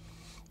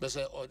 But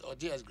say, or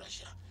dear as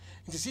Russia.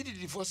 In the city,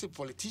 divorce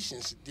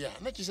politicians, they are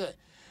not just say.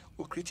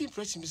 O creating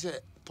impression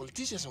say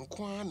politicians on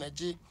kwa na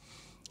je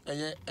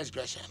as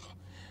graciano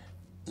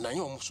na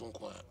yo muso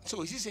kwa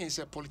so he saying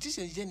say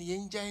politicians yen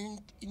yenja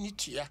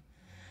nitua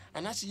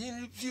and as yen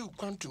review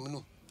quantum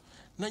no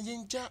na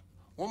yenja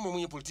one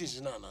moment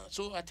politicians na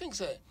so I think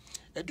say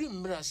edu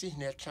mmra say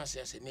na trans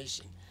as a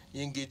nation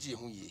engage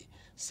hu ye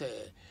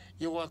say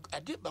you work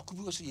ade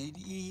bakubi so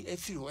ye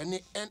afiri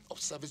any end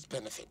of service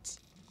benefits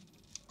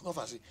of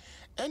us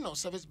end of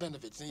service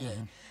benefits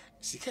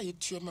sika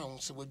yetua ma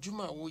so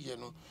wadwuma wo ye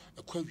no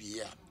akwa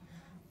wie a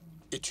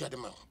etua de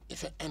ma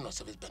if end of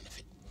service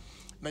benefit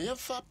now you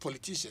have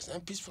politicians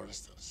MPs for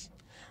instance.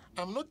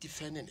 I'm not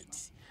defending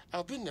it.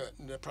 I've been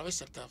in the private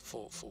sector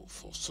for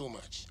so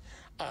much.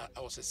 I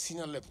was a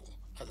senior level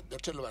as a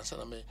Dr.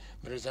 Luansana me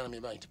resign me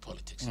into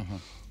politics.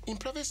 In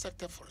private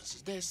sector for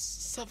instance there's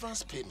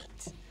severance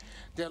payment.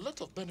 There are a lot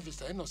of benefits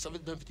that end of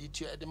service benefit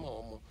etua de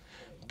ma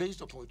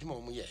based upon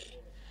wadwuma mo ye.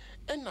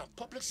 And now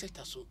public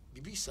sector so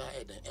BBC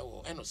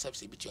end of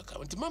service between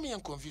account. The mommy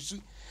and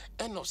confused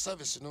end of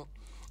service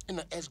in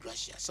the ex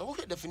gratia. So what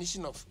the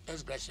definition of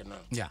ex gratia now?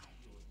 Yeah.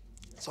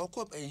 So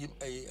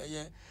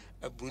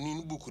a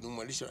Brunin book no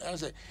Malaysia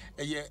as a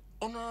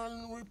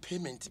honorary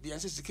payment be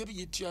answer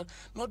security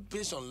not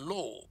based on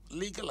law,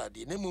 legal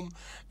idea. Nemum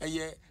a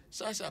year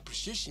size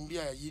appreciation be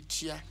a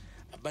year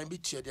a bambi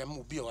chair there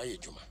will be a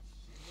juma.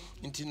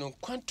 Into no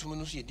quantum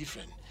no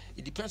different.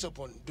 It depends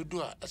upon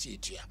Dudua as a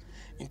year.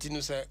 Into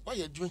no say, why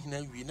you're doing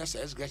now, we not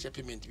as gratia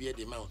payment be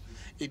the amount,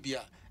 it be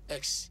a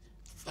X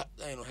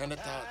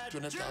 100,000,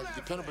 200,000,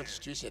 depending upon the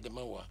situation at the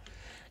Mawa.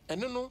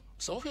 And no,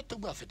 so we talk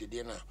about the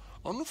dinner.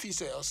 On no fee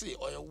say, or say,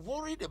 or you're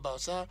worried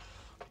about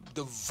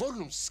the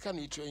volumes can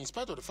you in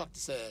spite of the fact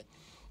that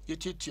you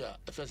teach your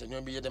affairs and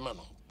you'll be the man.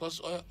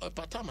 Because a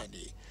part time a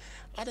day.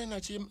 I don't know,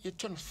 you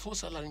turn full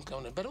salary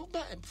income, but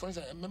for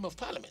instance, a member of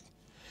parliament.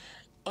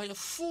 Or your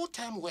full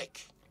time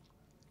work.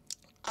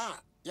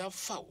 You have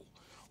foul.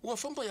 wo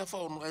from boy fa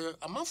no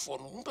amafo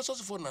no mpesa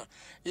so for na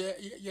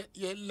ye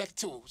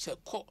elective say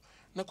ko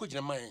na ko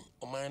gina man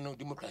o man no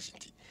democracy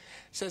nti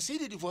say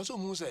CDD for so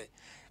mu say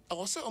I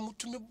was say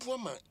omutumi boa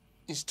ma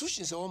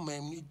institutions o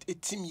man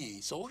etim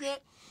yi so wo hwe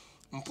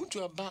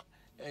mpuntu aba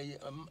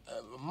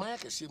man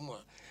akese mu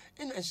a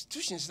in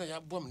institutions na ya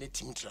boa ma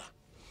etim tra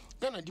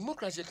Ghana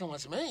democracy kan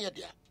was man ya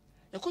dia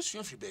e ko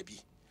suan free baby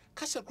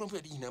kasa krompo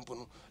ya di hinampo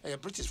no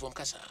British form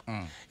kasa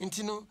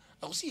nti no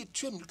I will see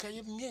twem ka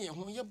ye mie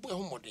ho ye boa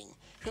ho modern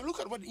look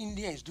at what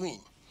India is doing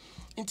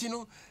nti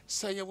no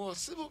say ye was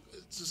civil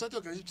society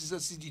organization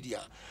CDD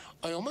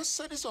I almost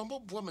said this on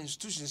boa ma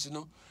institutions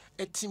no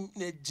a team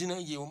na gina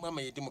ye o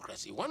mama ye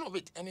democracy one of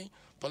it any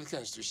political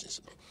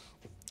institutions no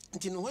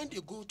nti no when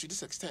they go to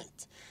this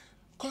extent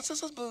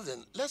consensus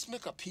building, let's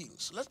make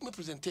appeals, let's make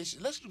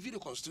presentations, let's review the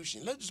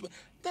constitution, let's just,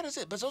 that is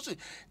it, but it's also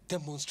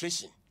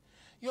demonstration.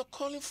 You're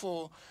calling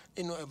for,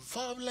 a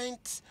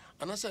violent,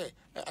 and I say,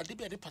 I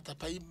did a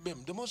patapai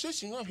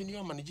demonstration. You have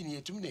been managing here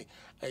to me,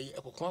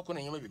 a cocoa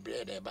and you may be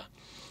bread ever.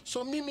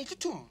 So, me make it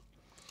too.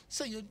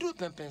 So, you do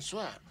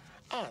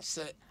Mpensenpensenmu.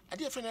 Say, I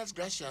dear friend as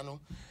Graciano,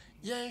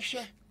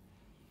 share.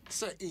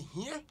 Say, in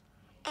here,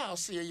 I'll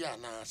say, yeah,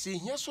 now, see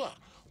here, so.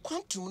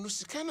 Quantum no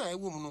sikana a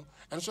woman,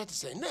 and so to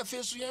say, never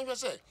face to young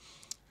say.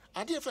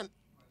 I dear friend,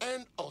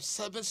 end of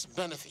service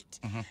benefit.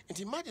 And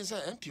imagine say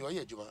MP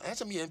or Juma,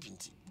 answer me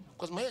MP,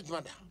 because my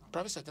mother,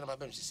 private sector, my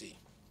bench say,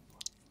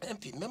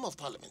 MP, member of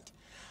parliament,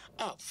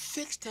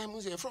 fixed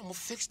term from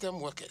fixed term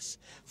workers,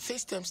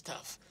 fixed term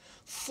staff,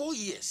 4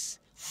 years,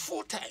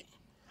 full time.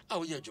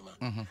 Oh, yeah, Juma.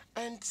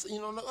 And,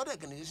 other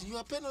organizations, you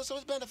are paying no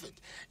service benefit.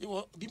 You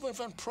will people in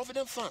front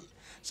provident fund.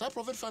 So,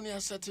 provident fund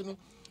has said,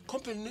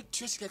 company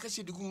to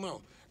see the good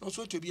no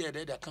so to be a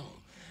dead account.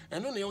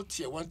 And only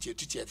tier 1, tier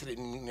 2, tier 3,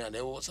 and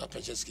there was a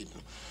pension scheme.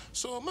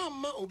 So,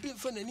 Mamma, or being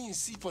fun and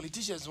see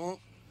politicians,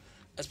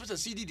 especially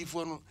CDD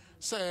for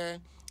say,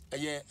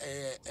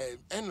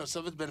 end of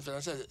service benefit,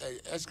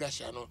 as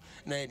Graciano,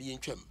 90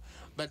 income.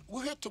 But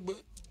we had to be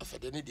for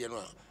the Indian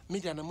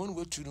media and the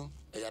money to do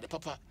the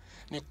papa.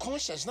 The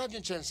conscience, not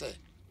in chance,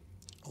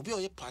 will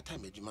be a part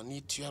time, you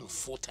need to earn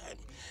full time.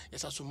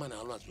 Yes, as a man,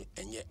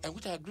 and yet, I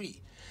would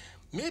agree.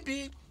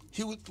 Maybe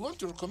he would want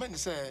to recommend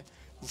say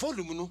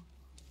volume no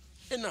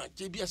na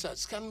JBS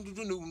scan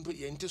do no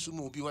ente so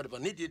mo bi whatever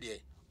needed there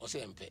or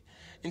say mpe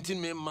ntin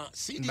me ma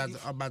CD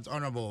but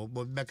honorable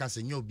but because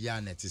nyo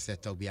bia net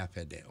set up bia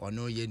pede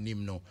ono ye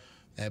nim no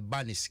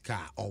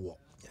baniska owo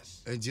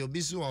yes and you be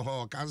so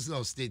ho council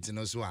of state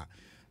no so a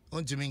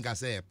ontumi nka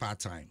say part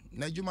time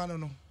na juma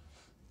no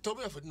to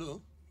be for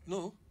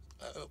no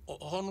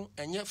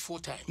and full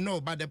time.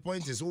 No, but the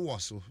point is, who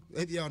was so?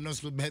 If you are not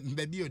so,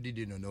 baby, you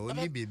didn't know.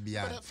 Only baby.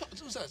 But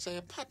say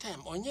part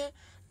time on your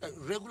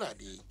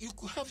regularly, you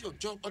could have your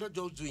job, other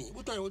jobs doing.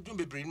 What are you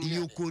doing?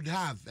 You could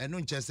have, and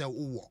not just say,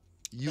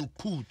 you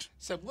could.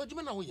 So, what do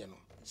you know?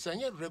 So,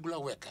 you're regular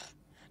worker,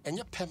 and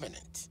you're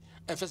permanent.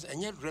 And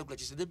you're regular,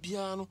 just the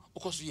piano,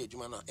 of course, you're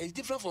it's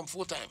different from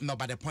full time. No,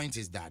 but the point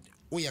is that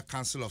we are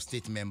council of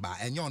state member,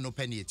 and you're no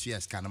penny 2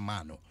 years kind of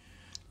man.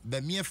 The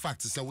mere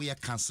fact is that we are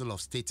council of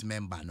state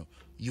member, no,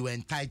 you are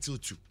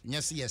entitled to.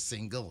 Yes, you're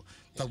single,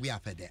 but we are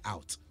paid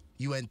out.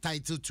 You are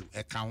entitled to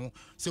a count,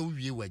 so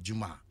we were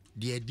Juma,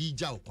 the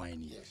DJ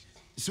Quine.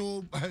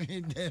 So, I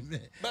mean,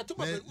 but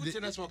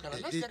let's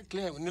get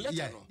clear when you let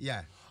know.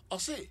 Yeah. I'll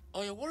say,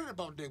 are you worried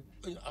about the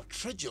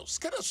treasures?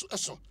 That's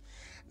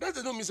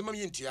the no Miss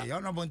Mammy into you.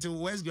 You're not going to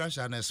West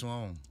Gracia and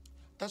so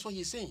that's what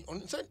he's saying. On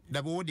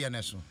the body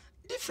and so.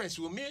 Difference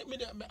will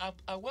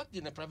I worked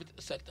in the private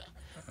sector.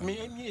 Me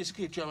and you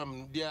escape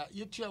there,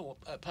 you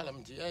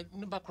parliament,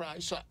 never cry,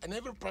 so and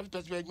every private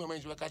person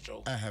moment work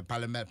at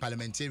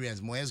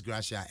parliamentarians, Moes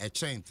Gracia, a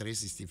chain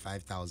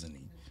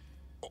 365,000.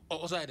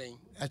 Was I then?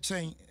 A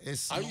chain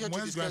is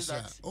Moes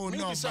Gracia. Oh,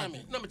 no,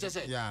 no, me just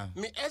say, yeah,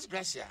 me as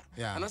Gracia,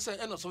 yeah, and I said,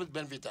 end of service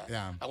benefit,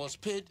 yeah, I was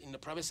paid in the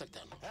private sector.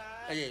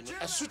 Again,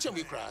 a switch and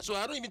we cry, so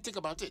I don't even think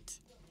about it.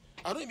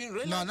 I don't even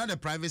realize. No, not the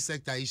private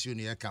sector issue.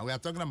 We are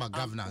talking about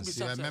governance.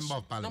 You are a member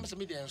of parliament.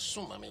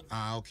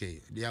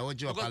 Okay. The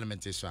audio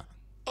parliament is right.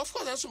 Of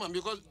course, that's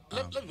because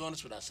let's be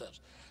honest with ourselves.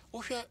 We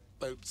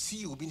see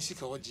you being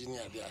sick of Virginia,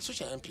 they are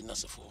social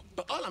MP for.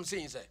 But all I'm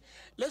saying is that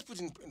let's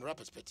put it in the right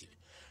perspective.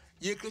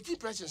 Your creative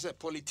president said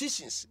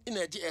politicians in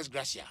a GS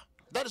Gracia.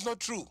 That is not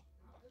true.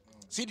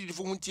 See the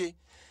different.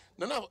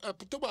 Now, are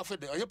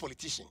you a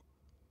politician?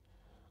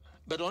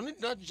 But only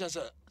that just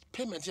a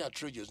payment here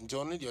treasures until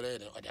only the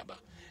other whatever.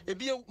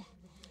 You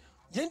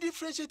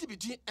differentiate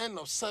between end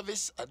of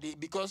service a day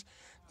because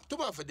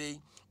for a day,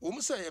 we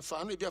must say if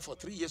for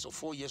 3 years or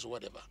 4 years or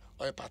whatever,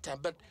 or a part time.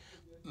 But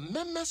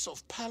members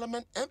of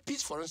parliament,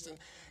 MPs, for instance,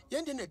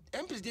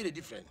 MPs did a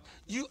different.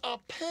 You are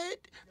paid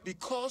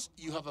because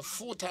you have a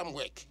full-time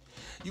work.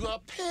 You are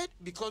paid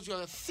because you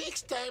have a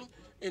fixed time,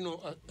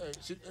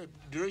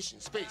 duration,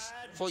 space,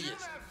 4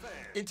 years.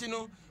 And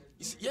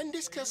in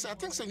this case, I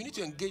think so we need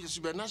to engage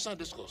with the national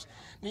discourse.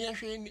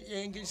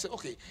 Engage,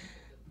 okay.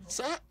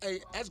 So,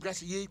 as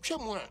Gracia, ye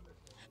chamwa,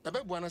 the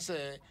baby wanna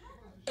say,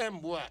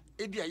 Mboa,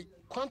 Edia,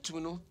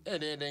 quantum no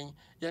then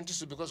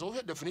yantisu because of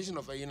the definition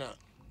of a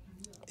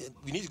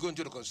we need to go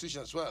into the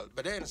constitution as well.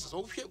 But then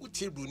so we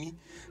utebuni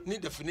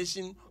need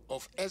definition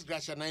of ex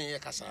gratia na ye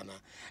kasana.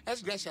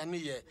 Ex gratia na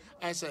ye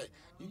I say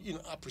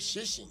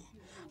appreciation.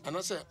 And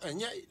also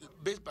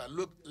based by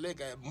look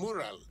like a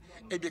moral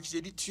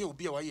ebekidi tio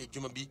obi a waye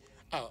adwuma bi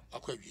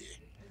akwawie.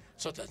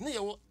 So that ne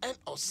your end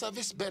of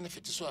service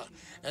benefit so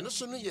and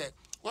also no ye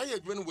why you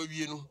when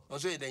we no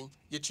also then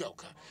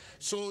yetiauka.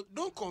 So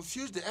don't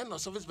confuse the end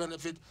of service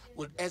benefit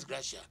with ex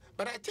gratia.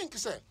 But I think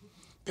say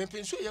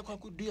Mpensenpensenmu yakwa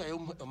kudu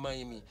ayo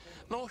Miami.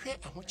 Now here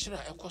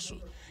ahochira ekoso.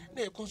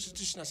 Na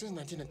constitution since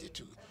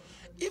 1992.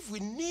 If we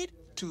need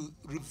to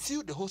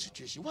review the whole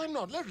situation, why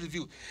not? Let's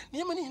review.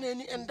 Niema ni hina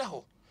ni enda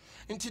ho.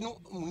 Nti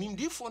no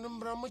ndifo no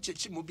mbra mo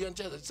chechi mo bia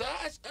ntia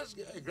as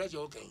graduate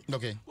okay.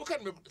 Okay. What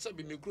can me say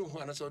be me kro ho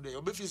ana so dey.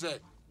 Obefi say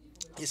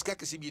is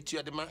kakasi be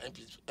to the man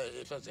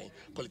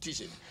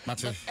politician.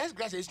 But as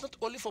graduate it's not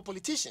only for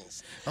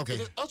politicians. Okay.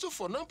 It is also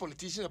for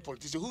non-politicians and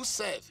politicians who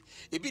serve.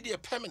 It be the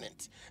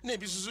permanent. Na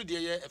be susu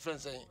dey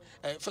friends saying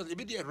it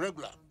be the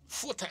regular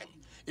full time.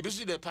 It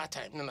be the part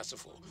time no so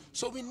for.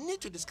 So we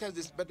need to discuss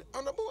this but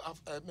honorable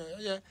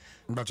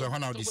but you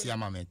want this year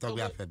mama talk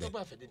about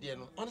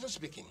honestly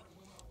speaking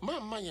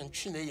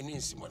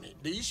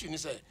the issue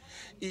is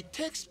it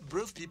takes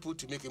brave people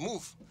to make a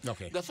move.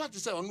 Okay. The fact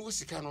is that on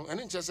Wusikano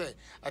and then just say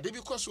I did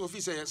because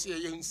officer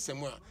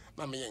somewhere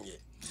Mama Yenye.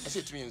 I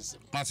say to me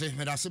Mate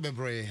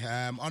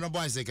Medasibebre, Honorable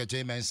Isaac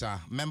J. Mensa,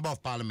 Member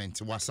of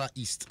Parliament, Wasa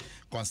East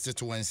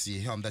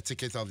constituency on the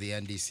ticket of the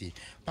NDC.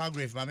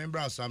 Paragraph, my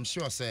member, so I'm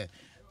sure say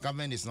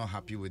government is not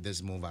happy with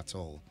this move at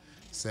all.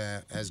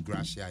 Sir, as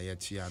Gracia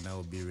yet now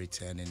will be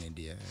returning in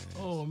the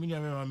Oh,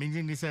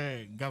 meaning this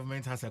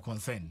government has a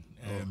concern.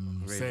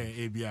 Really?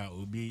 Say ABA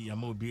will be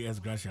Yamo be as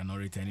Gracia not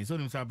returning. So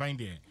them bind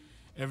there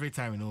every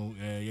time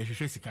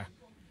Yeshika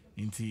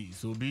inti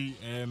so be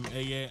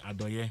a year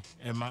adoye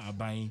Emma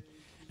Abain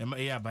Emma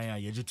Abaya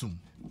Yejutum.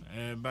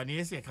 But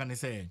yes, I can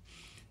say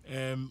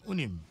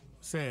Unim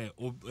say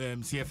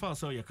CFR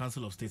so your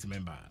Council of State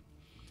member.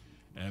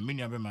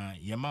 Minyabema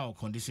Yama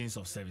conditions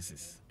of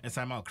services.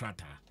 Esama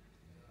Krata.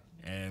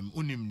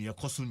 Unim near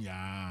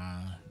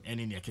Kosunya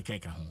any near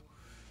Kekeka home.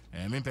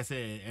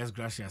 Mpensenpensenmu as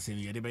Gracia say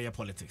you be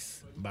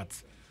politics, but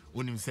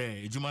unim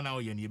say Jumana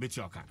yen you bet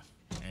your car.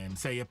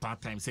 Say you part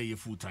time, say you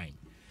full time.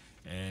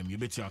 You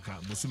bet your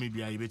car, Bosumi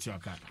bia you bet your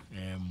car.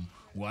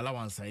 Wala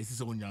wansa isi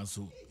so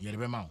nyanso ye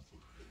be ma.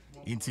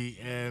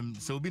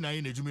 Inti so bi na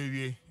ye na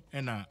Jumewie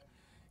na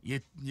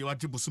ye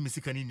wati Bosumi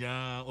sika ni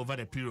nya over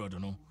the period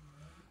no.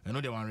 I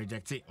know they want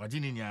reject it.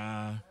 Wajini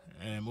nya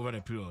over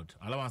the period.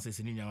 Allowance is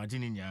ni nya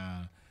wajini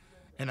nya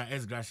ena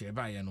S Gracia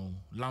ba ye no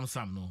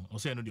lamsam no.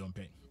 Also no dey on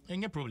pay.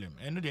 Any problem.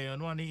 And they are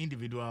no any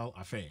individual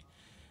affair.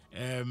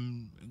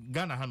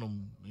 Ghana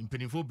Hanum,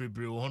 Impenifo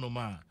Bebre,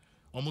 Honoma,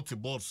 Omote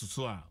board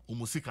so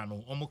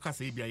Omosikano,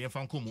 Omokasa Bia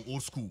Yafanko,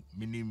 old school,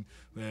 meaning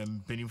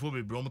Penifo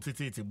Bebre,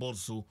 Omote board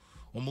so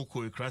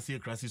Omoko,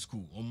 Crassi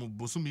school,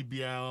 Omobosumi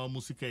Bia,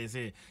 Musika,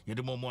 say,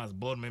 Yademomo as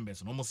board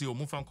members, and almost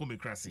Omofanko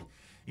Crassi.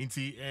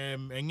 Inti,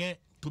 Enge,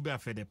 to be a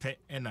fed pet,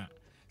 Ena,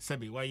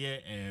 Sebi, why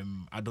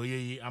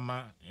Adoye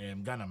Ama,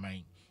 Ghana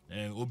mine.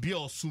 Obi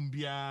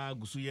osumbia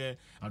gusuye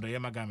adoye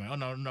magama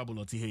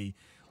honorable otihei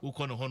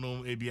ukono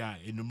hono ebia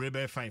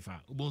enumrebe 5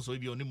 ubonso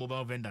ebi oni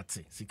mobile vendor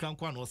te sika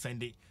nkwa no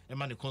sende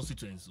ema ne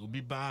constituents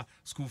obi ba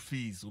school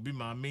fees obi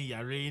ma me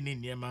yare ne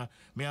niema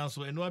me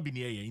also eno abi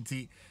ne ye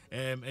nti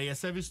a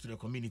service to the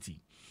community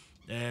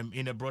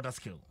in a broader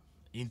scale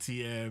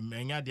inti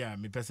enya dia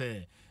me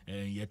pese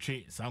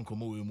yetwe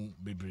sankomo we mu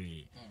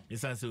bebre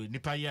esan so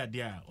nipa ye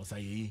ade a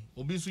osayeyi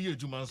obi nso ye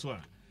adwuma nso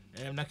a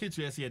na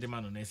ketu ese de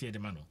mano na ese de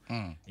mano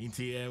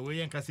inti we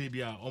yen kase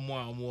bia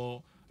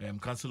omo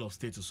Council of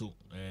State so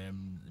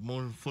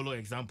mon follow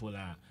example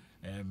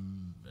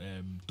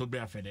Tobe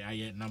Afede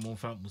aye na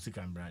monfa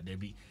musika mbra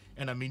debi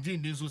and I mean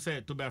din so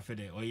say Tobe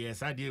Afede or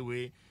yes ade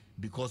we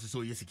because so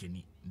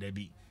yesikeni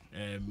debi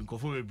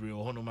nkofo bebre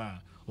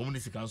ohonoma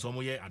omunisika so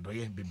mo ye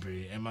adoye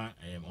bebre ema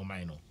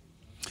omai no.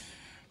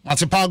 At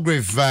a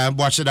paragraph,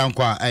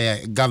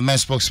 government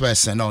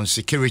spokesperson on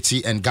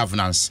security and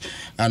governance,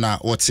 and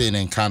what's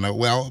in Ghana.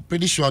 Well,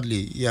 pretty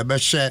shortly, yeah, but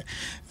share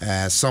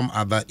some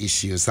other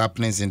issues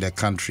happening in the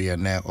country,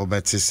 and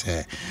Obetis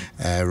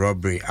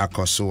robbery,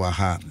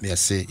 Akosuaha,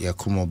 yes,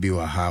 Yakumo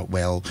Biwaha,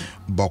 well,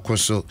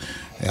 Bokoso,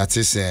 that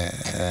is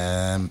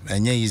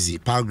easy.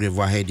 Paragraph,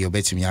 Wahed,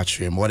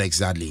 Obetimi what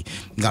exactly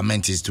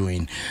government is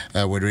doing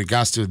with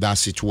regards to that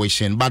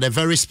situation. But a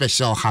very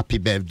special happy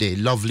birthday,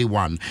 lovely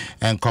one,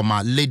 and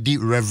Lady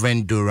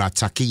Reverend Dora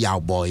Taki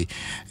Yowboy,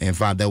 in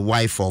fact, the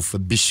wife of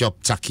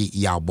Bishop Taki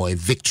Yowboy,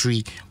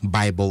 Victory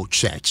Bible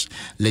Church.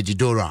 Lady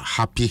Dora,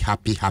 happy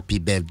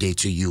birthday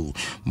to you.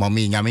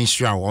 Mommy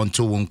Nyaminsha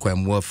onto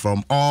Wunkwem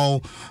from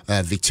all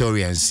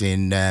Victorians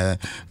in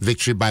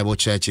Victory Bible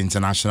Church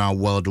International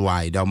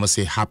worldwide. I must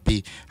say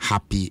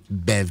happy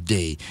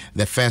birthday.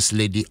 The First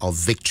Lady of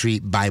Victory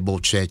Bible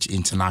Church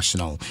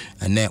International.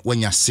 And then when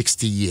you're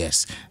 60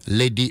 years,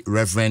 Lady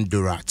Reverend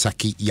Dora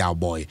Taki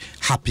Yawboy.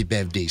 Happy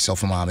birthday,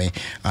 Sofa Mami,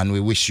 and we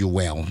wish you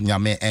well.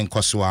 Nyame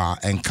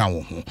enkoswa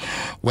enkawo.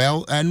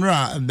 Well, and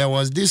there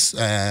was this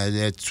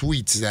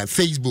tweet,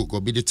 Facebook,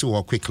 or be the two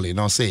or quickly,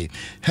 now say,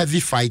 heavy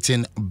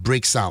fighting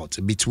breaks out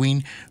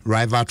between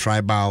rival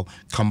tribal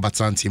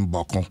combatants in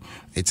Boko.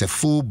 It's a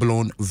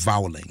full-blown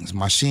violence.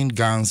 Machine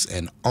guns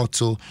and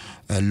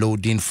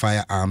auto-loading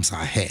firearms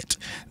are hit.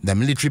 The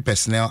military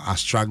personnel are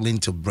struggling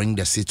to bring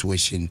the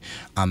situation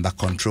under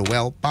control.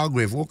 Well,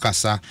 Palgrave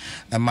Wokasa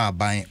am I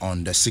buying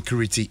on the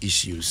security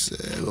issues?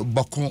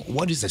 Boko,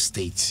 what is the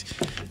state?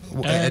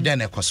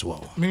 Then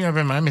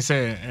I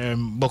say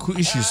Boko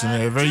issues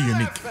are very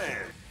unique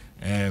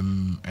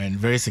and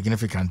very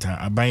significant.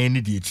 I buy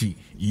any DH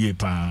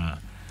yepa.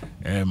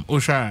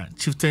 Osha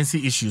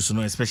chieftaincy issues,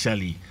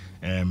 especially.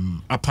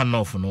 Upper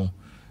north, a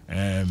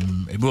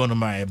bit on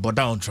my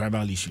down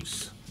tribal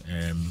issues,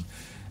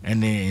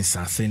 and in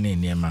Sassene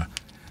Nema,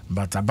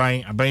 but I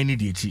buy any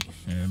DT,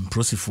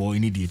 proceed for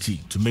any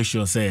DT to make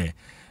sure say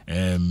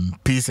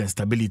peace and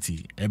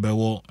stability,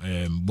 Ebewo,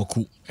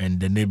 Boku, and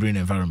the neighboring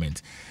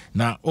environment.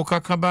 Now,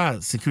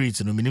 Okakaba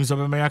security, no minimum of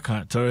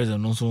America,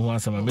 terrorism, also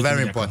some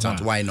very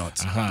important. Why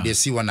not? They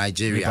see one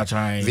Nigeria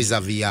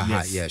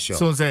vis-a-vis. Yeah, sure.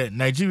 So, say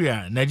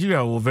Nigeria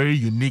was a very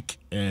unique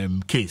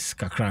case,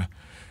 Kakra.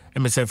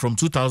 I say from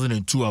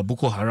 2002,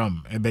 Boko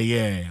Haram,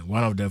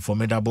 one of the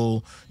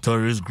formidable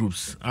terrorist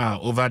groups,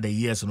 over the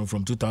years,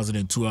 from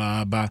 2002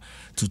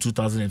 to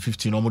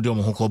 2015,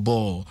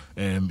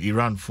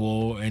 Iran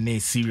for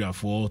Syria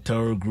for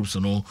terror groups,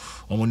 Al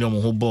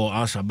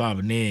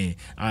Shabaab,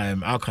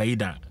 Al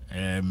Qaeda.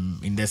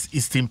 In the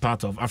eastern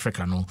part of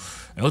Africa, no.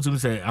 I want to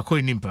say, Ako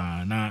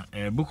Nimpa, na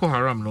Boko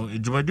Haram, no.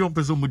 Jumadi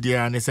Opeso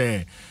Mudia, and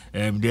say,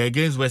 they're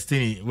against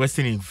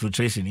Western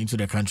infiltration into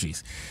the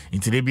countries.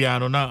 Into Libya,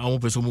 no, na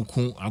Opeso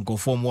Muku, Uncle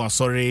Fomo,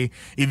 sorry,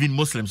 even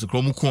Muslims,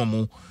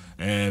 Kromukuomo.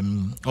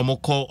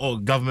 Call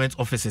government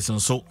offices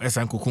and so as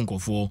Uncle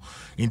Kunko for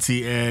into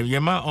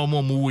Yama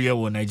Omo Muya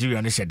Nigeria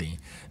and Shade.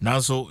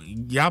 Now, so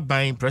ya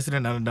buying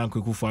President Anadan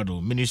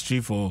Kukufado, Ministry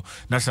for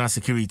National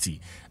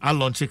Security. I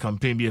launched a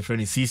campaign, be a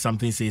friend, see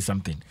something, say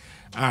something.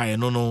 I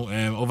no,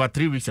 over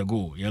 3 weeks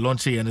ago, you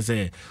launched it and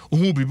say,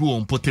 who be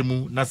on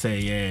Potemu, not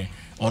say,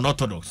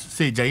 unorthodox.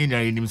 Say, Jaina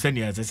in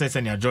Senia, say,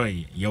 Senia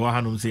Joy,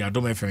 Yawahanum say,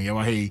 Adom 106.3,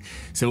 Yawahe,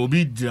 say, will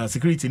be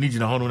security needs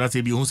in a honor, not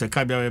say, be who's a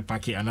cabia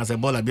packet, and as a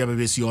bola be a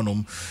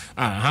sionum,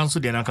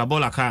 Hansu de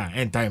Nakabola car,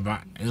 and time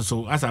back. And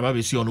so, as a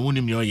baby sion,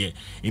 unim yoye,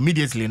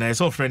 immediately, and I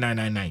saw friend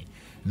 999.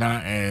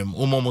 Na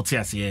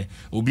motias ye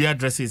obi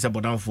address is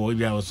about down for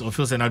we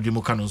officials and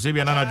adrimu canon so be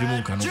another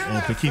adrimu canon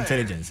or pick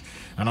intelligence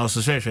and also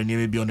share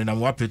you be on the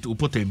wapet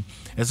upotem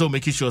and so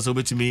making sure so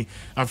to me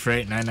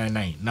afraid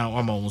 999 now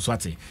I'm on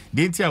swati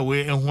the entire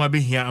way and who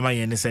be here am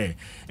I say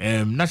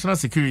national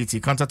security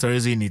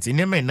counter-terrorism unit in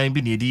yemen 9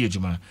 be near the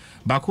ejuma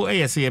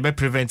bako say be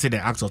prevented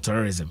the acts of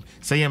terrorism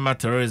say ma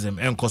terrorism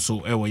and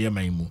koso e wo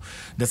yemaimu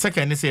the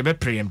second say be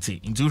preempt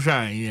into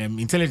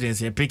intelligence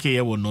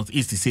PK will not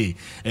east to say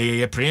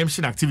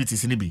preemption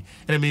activities in Ibi.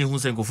 And I mean,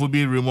 who's going to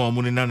be removed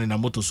money and a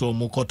motor so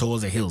more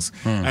towards the hills.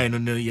 I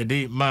know your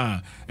day,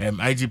 ma,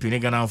 IGP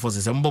Negana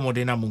forces, and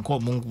Bomodena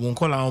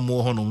Munkola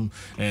more honum,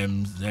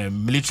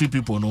 military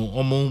people, no,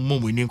 or more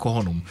winning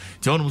Kohonum.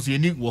 John's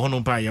unique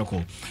Wohonum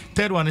Payako.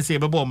 Third one is a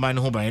bubble man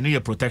home by any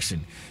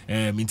protection.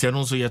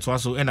 Internal so yet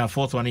was and a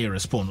fourth one year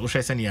respond.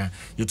 Oshasania,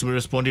 you to be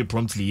responded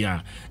promptly,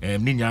 ya,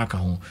 Ninya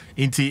Kaho.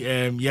 Inti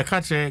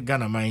Yakache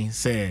Ghana mine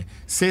say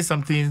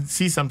something,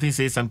 see something,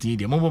 say something,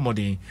 the mobile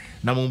modern,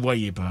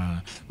 Namumboy.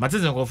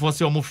 Matters and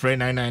force your friend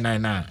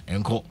 999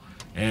 and call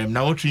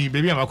now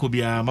baby I'm a could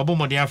be a mabo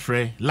modia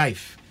free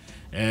life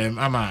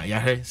ama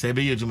yahe say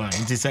be you juma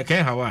into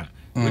second how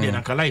we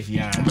didn't life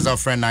yeah was our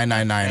friend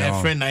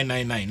 999 friend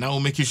 999 now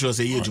make sure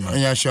say you juma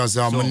yeah sure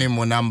so I'm name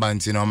mo number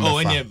until number oh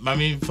and yeah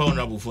mommy phone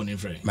honorable phone in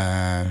friend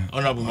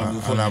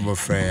honorable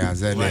friend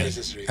as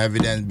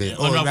evidence based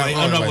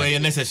honorable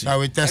necessary now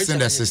we testing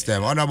the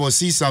system honorable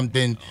see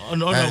something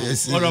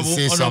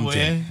say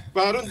something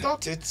but I don't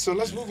doubt it so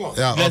let's move on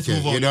yeah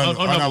okay you don't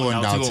honorable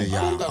doubt it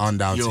yeah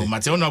undoubt yo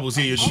Mate honorable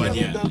say you juma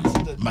yeah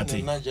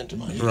Mate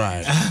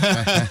right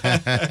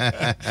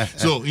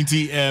so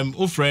into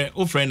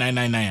offer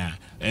 999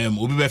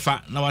 obi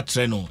befa na wa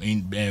treno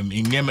in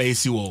nyema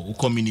esi wo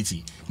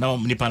community now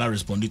nipa na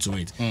respond to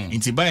it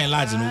into by and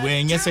large no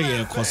we nyese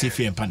ye cause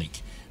fear and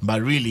panic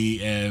but really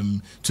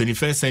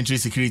 21st century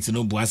security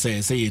no boa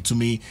say to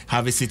me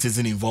have a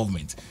citizen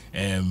involvement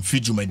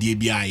fijuma die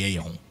bia ye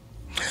ho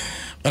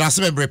but as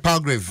me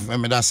Palgrave I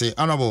mean that say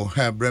honorable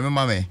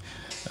remember me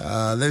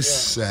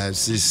let's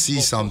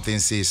see something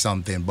say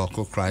something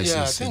Boko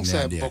crisis in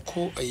India.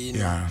 Boko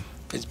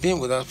it's been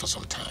with us for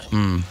some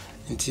time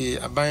nti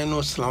aban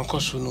no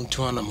slankoso no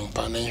tuana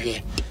mompa na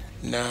hwe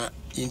na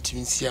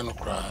intimisia no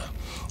kra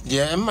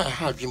dia emma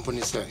ha dwempo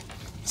ni say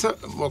so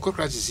Boko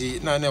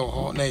crisis na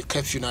ho na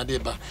curfew na de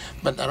ba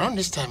but around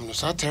this time no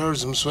so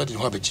terrorism so dey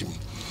ho abachim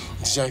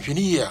nti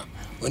janhwini ya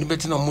when you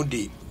no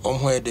mudi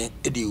on where the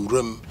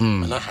room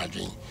and I had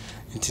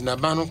into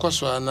Nabano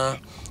Coswana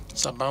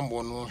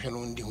Sabambo no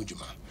Henundi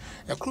Hujuma.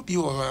 A group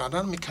you are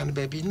a can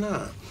baby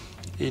now,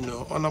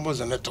 on a was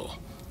a letter.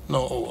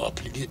 No,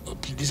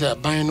 please,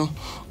 Bino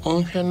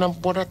on her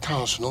border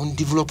towns, no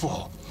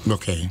developer.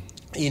 Okay.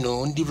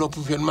 Develop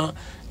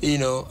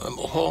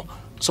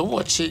so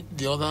what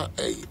the other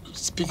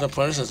speaking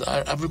for instance,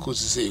 Ivory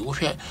Coast say, we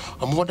have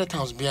a border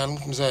towns beyond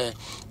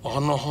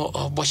or no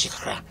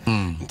Boshikra.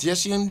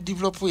 Yes, you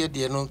develop to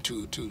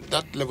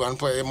that level and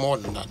for more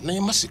than that. Now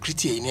you must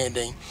security in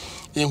anything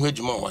in which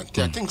you want.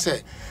 I think,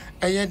 say,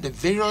 I had the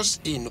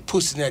various in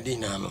post in a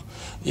dinner,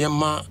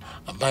 Yama,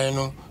 a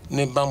bino,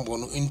 ne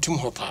bamboo, into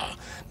hopa.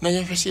 Now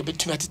you have to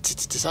between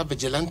it a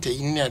vigilante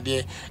in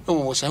there.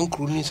 Oh, was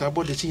uncruising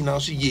about the scene now,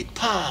 so ye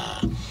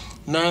pa.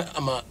 Now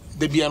I'm a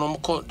baby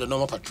and called the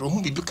normal patrol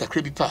who be a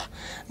crabby pa.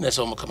 That's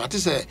all come at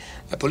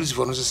a police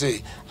phone to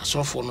say, I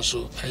saw for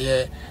so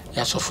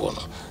I saw for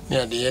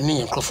near the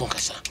ending and Crawford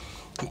Cassa.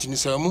 Continue,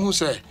 sir, who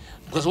say,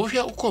 because we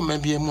have come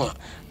maybe more.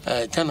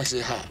 Can I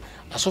say, ha?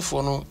 I saw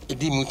for no a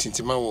demut in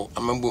Timao,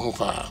 a member who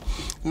pa.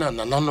 None,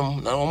 no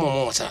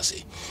more what I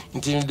say.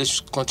 Until they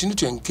continue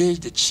to engage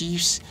the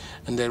chiefs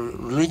and the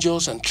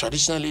religious and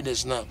traditional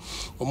leaders now,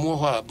 or more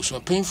who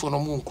are painful no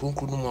more,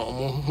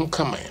 who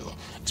come,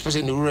 especially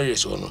in the rural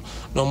areas,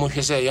 no more,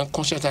 he say, young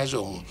conscientize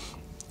on.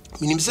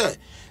 Meaning, say,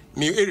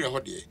 me area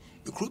what day,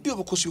 you could be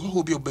because you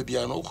will be a baby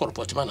and all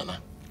corporate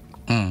manana.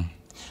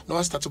 No,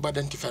 I start to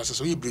identify us,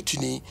 so we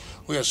Brittany,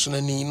 we are soon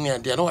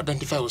and they are not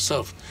identify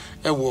yourself.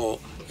 A war,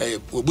 a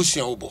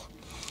bushing obo.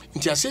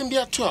 Until I send me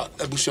to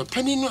a bush of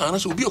penny, and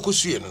us will be a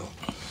cosy.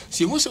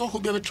 See, most of who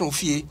be a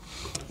trophy.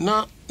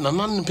 Now,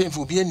 man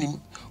painful be any,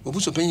 or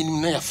bush of penny in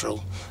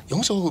Nayafro. You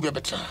must all be a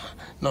better.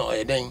 No,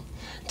 I dang.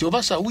 To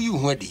Obasa, we you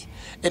ready.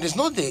 It is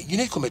not the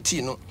unit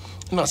committee, no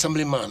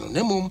assemblyman,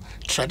 no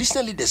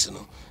traditional leaders,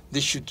 they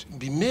should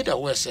be made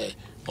aware, say,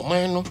 or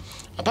mine,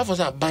 apart from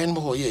that, buying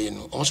more,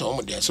 also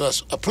there. So,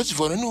 as a process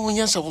for no one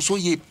else, also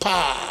ye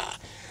pa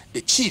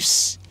the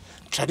chiefs,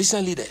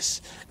 traditional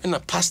leaders, and the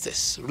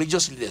pastors,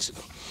 religious leaders,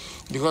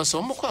 because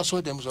some of us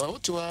saw them, so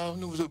what to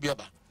no be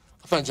about.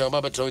 I find your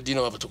Baba to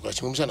dinner over to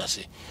question, and I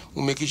say,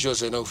 we make sure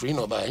say no free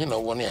no buy,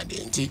 1 year.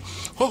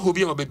 Who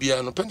be a baby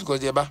and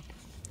Pentecost, dear.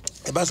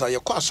 Ebasa, your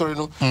course, sorry,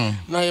 no.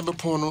 Now, ever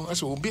pono,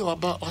 as will be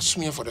about us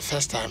me for the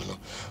first time, no.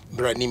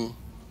 Branim,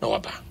 no,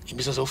 Abba. It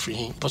is so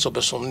free,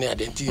 possible some near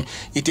identity.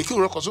 You take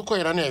your records, so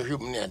quite an area,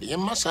 near the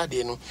Massa,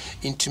 no,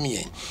 into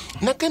me.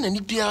 Nakan and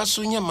Nipia,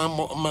 so your mam,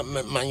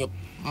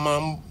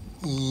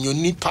 your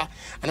nipa,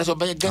 and as a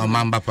by a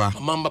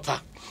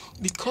mamba.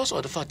 Because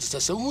of the fact that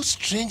so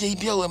strange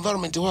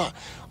environment to her.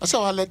 I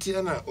saw I let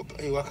you know,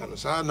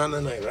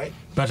 right?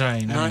 But I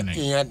know.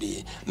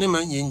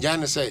 Neman in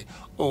Jana say,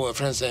 oh, a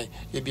friend say,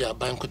 you be a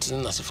banquet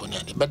in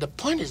Nasifone. But the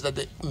point is that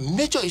the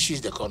major issue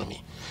is the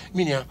economy.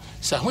 Meaning,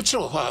 so which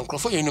are Uncle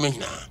for you, no,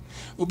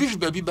 Ubi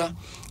Babiba,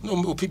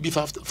 no, be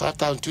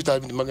 5,000,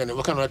 2,000 Magan,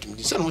 what can I do?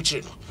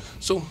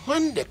 So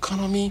when the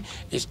economy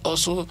is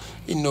also,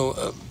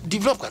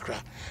 developed,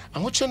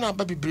 and what you're not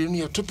baby bring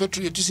you to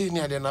petri to see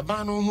near the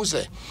Nabano who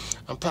say,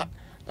 and pa,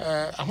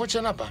 and what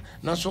you're not.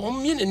 Now, so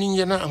in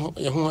Indiana,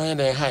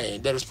 high,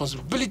 the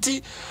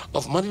responsibility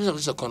of management of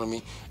this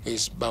economy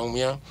is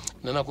Baumia,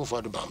 Nanako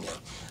for the Baumia.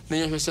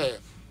 Then you say,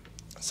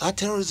 Sa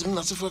terrorism,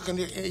 not so can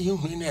you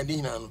win a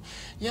dinner.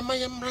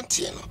 Yamayam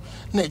Rantiano,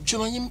 Nay,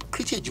 Juman,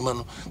 critic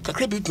Jumano,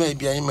 Cacrebit may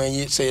be, I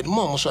may say,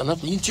 more so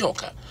enough in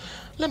Joka.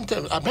 Let me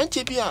tell you, a branch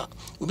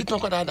will be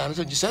talking about that,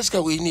 and just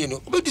we need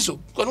no, but this will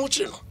go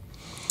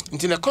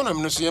into the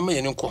economy, no, so you may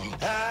in Kong.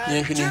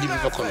 You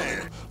can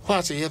economy.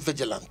 What's a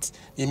vigilant?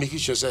 You make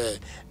sure, say,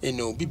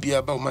 be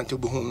about man to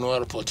be home, no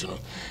report,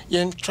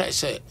 you try,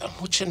 say, I'm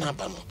watching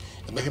up, and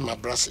maybe my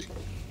brassy.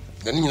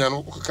 Then you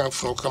know, come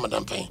from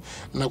Camadam Pain,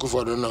 and I go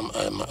for the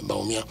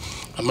Baumia.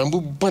 A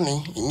mambu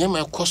bunny in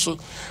Yama Cosso.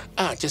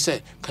 Just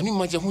say, can you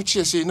imagine what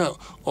you say now,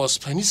 or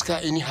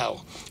Spanisca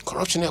anyhow?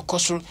 Corruption of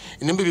Cosso,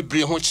 and then maybe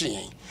bring what she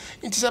ain't.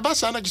 It is about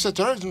Sana just a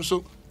terrorism,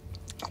 so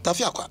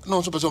Tafiaka,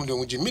 no super something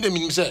with you.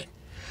 Mean say,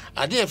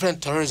 I dear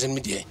friend terrorism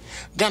media.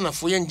 Ghana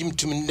for young Jim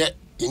to me that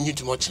in you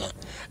too much.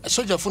 A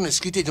soldier phone is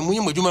skated the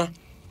Muyama,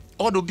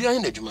 or the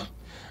behind the Juma.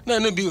 No,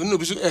 no, no,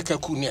 Eka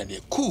cool near there.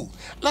 Cool.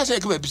 Last I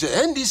come up,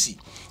 NDC.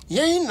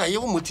 Yen na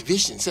your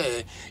motivation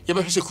say you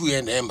better say cool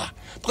and ember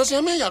because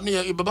you may have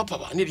near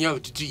Baba needing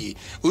out to tea.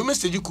 We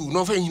must you cool,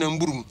 no fain in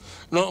Burum,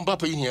 no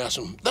Papa in here.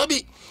 That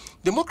be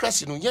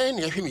democracy no yen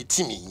ya him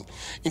timmy.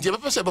 Into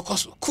Papa said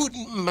because could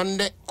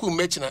Mande cool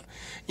mechina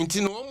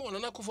into no more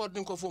than I could afford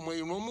to go for my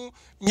normal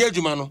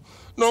Yajumano.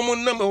 No more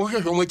number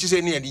of which is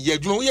any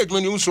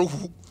Yajuma you so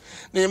who.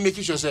 They make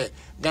sure say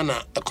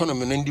Ghana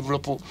economy and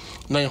develop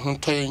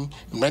 900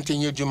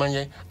 renting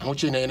Yajumania and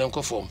what you know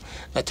conform.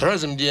 Now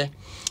terrorism dear.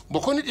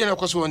 But when it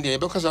was one day,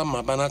 because I'm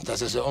a banana,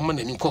 says, oh, man,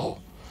 in Coho.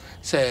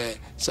 Say,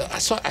 I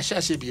saw a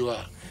chassis be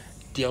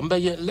the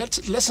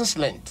lessons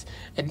learned.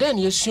 And then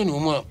you soon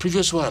more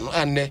previous one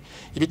and a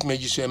bit made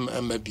you swim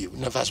and maybe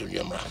never so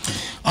young.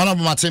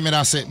 Honorable Martin,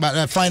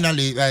 but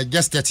finally,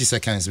 just 30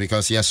 seconds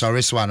because yes,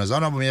 sorry, Swan is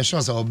honorable. You're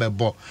sure so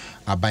bebo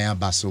Abaya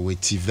Basso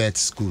with Tivet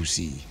school,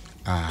 see.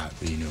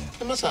 You know,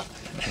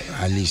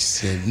 at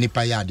least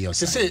Nipayadi or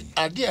something. Say,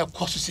 idea of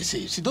course,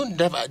 she don't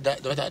have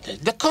that.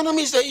 The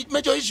economy is the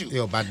major issue.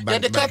 Yo, but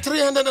the cut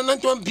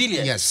 391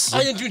 billion. Yes,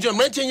 I do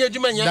renting your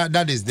Jumania.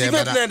 That is there,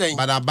 but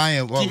I buy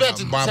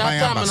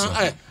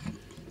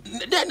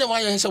then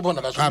why I one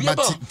of us.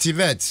 But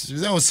Tibet, we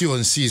don't see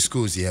on C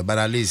schools here, but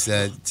at least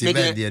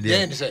Tibet,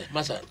 then say,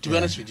 Master, to be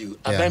honest with you,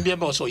 I can be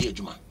about so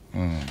Yajuma.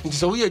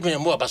 So we are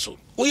doing more basso.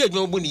 We are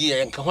doing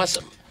here and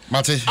Kawasam.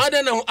 I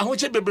don't know. I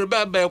want to be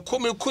by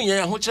Come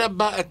Kunya, which I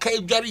buy a Kai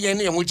Gary and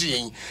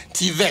Yamuji,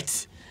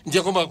 Tibet,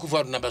 Giacomo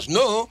Kufa numbers.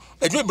 No,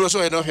 I do bro, so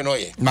I don't know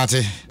it.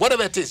 Mate,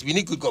 whatever it is, we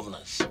need good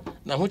governance.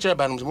 Now, which I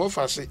ban more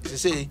fast to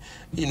say,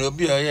 you know,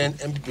 be a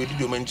MPP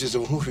domains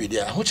of who we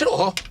are. Which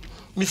are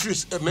me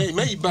first,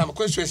 may buy my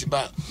question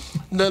about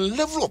the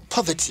level of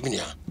poverty.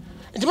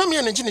 The mammy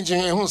and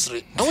engineer, I want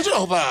to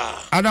know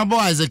about Adom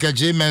Isaac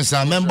J.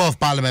 Mensa, member of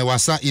Parliament,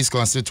 Wasa East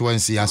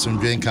constituency, as on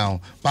Drain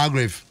Count,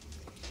 Paragraph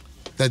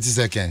 30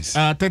 seconds.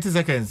 30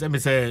 seconds. Let me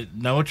say,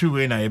 now what you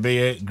win, I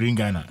be Green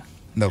Ghana.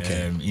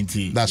 Okay,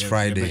 that's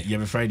Friday.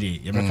 Yeah, Friday.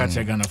 You catch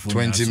a Ghana for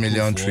 20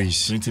 million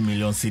trees, 20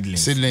 million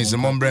seedlings. Seedlings, the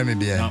Mombre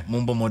maybe.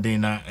 Mumbo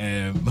Modena,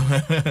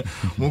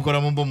 Munkora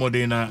Mumbo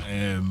Modena,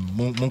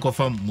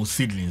 Munkofa mu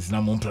seedlings,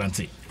 na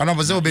Mumplante. And I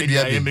was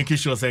obedient. I making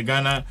sure say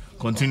Ghana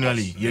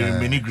continually, you're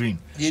many green.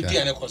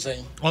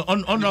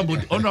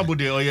 Honorable,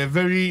 they are a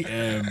very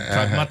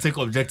pragmatic,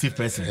 objective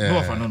person. No,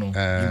 I don't know.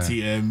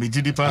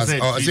 Mijidi Pase.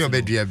 Oh, see,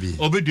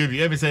 Obediabi.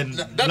 Every said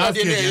last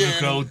year, the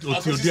crowd,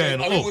 last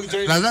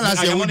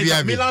year, would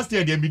be last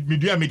year,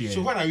 media.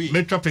 So what are we?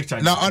 Metro picture.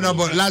 No,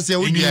 honorable, last year,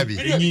 would be and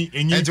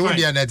it would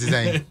be a net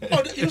design.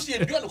 You see,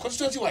 you are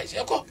constituency wise.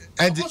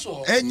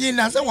 And you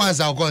know, someone's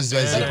our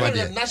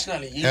constituency.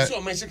 Nationally, you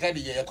saw Mexico, you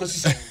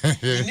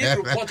need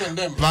to report on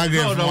them.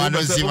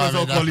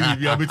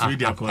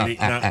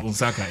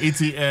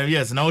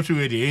 Yes, now to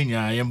ready in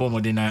ya yembo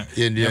modena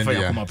India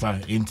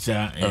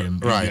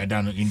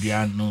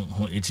no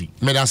 80.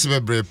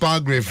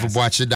 Paragraph for watching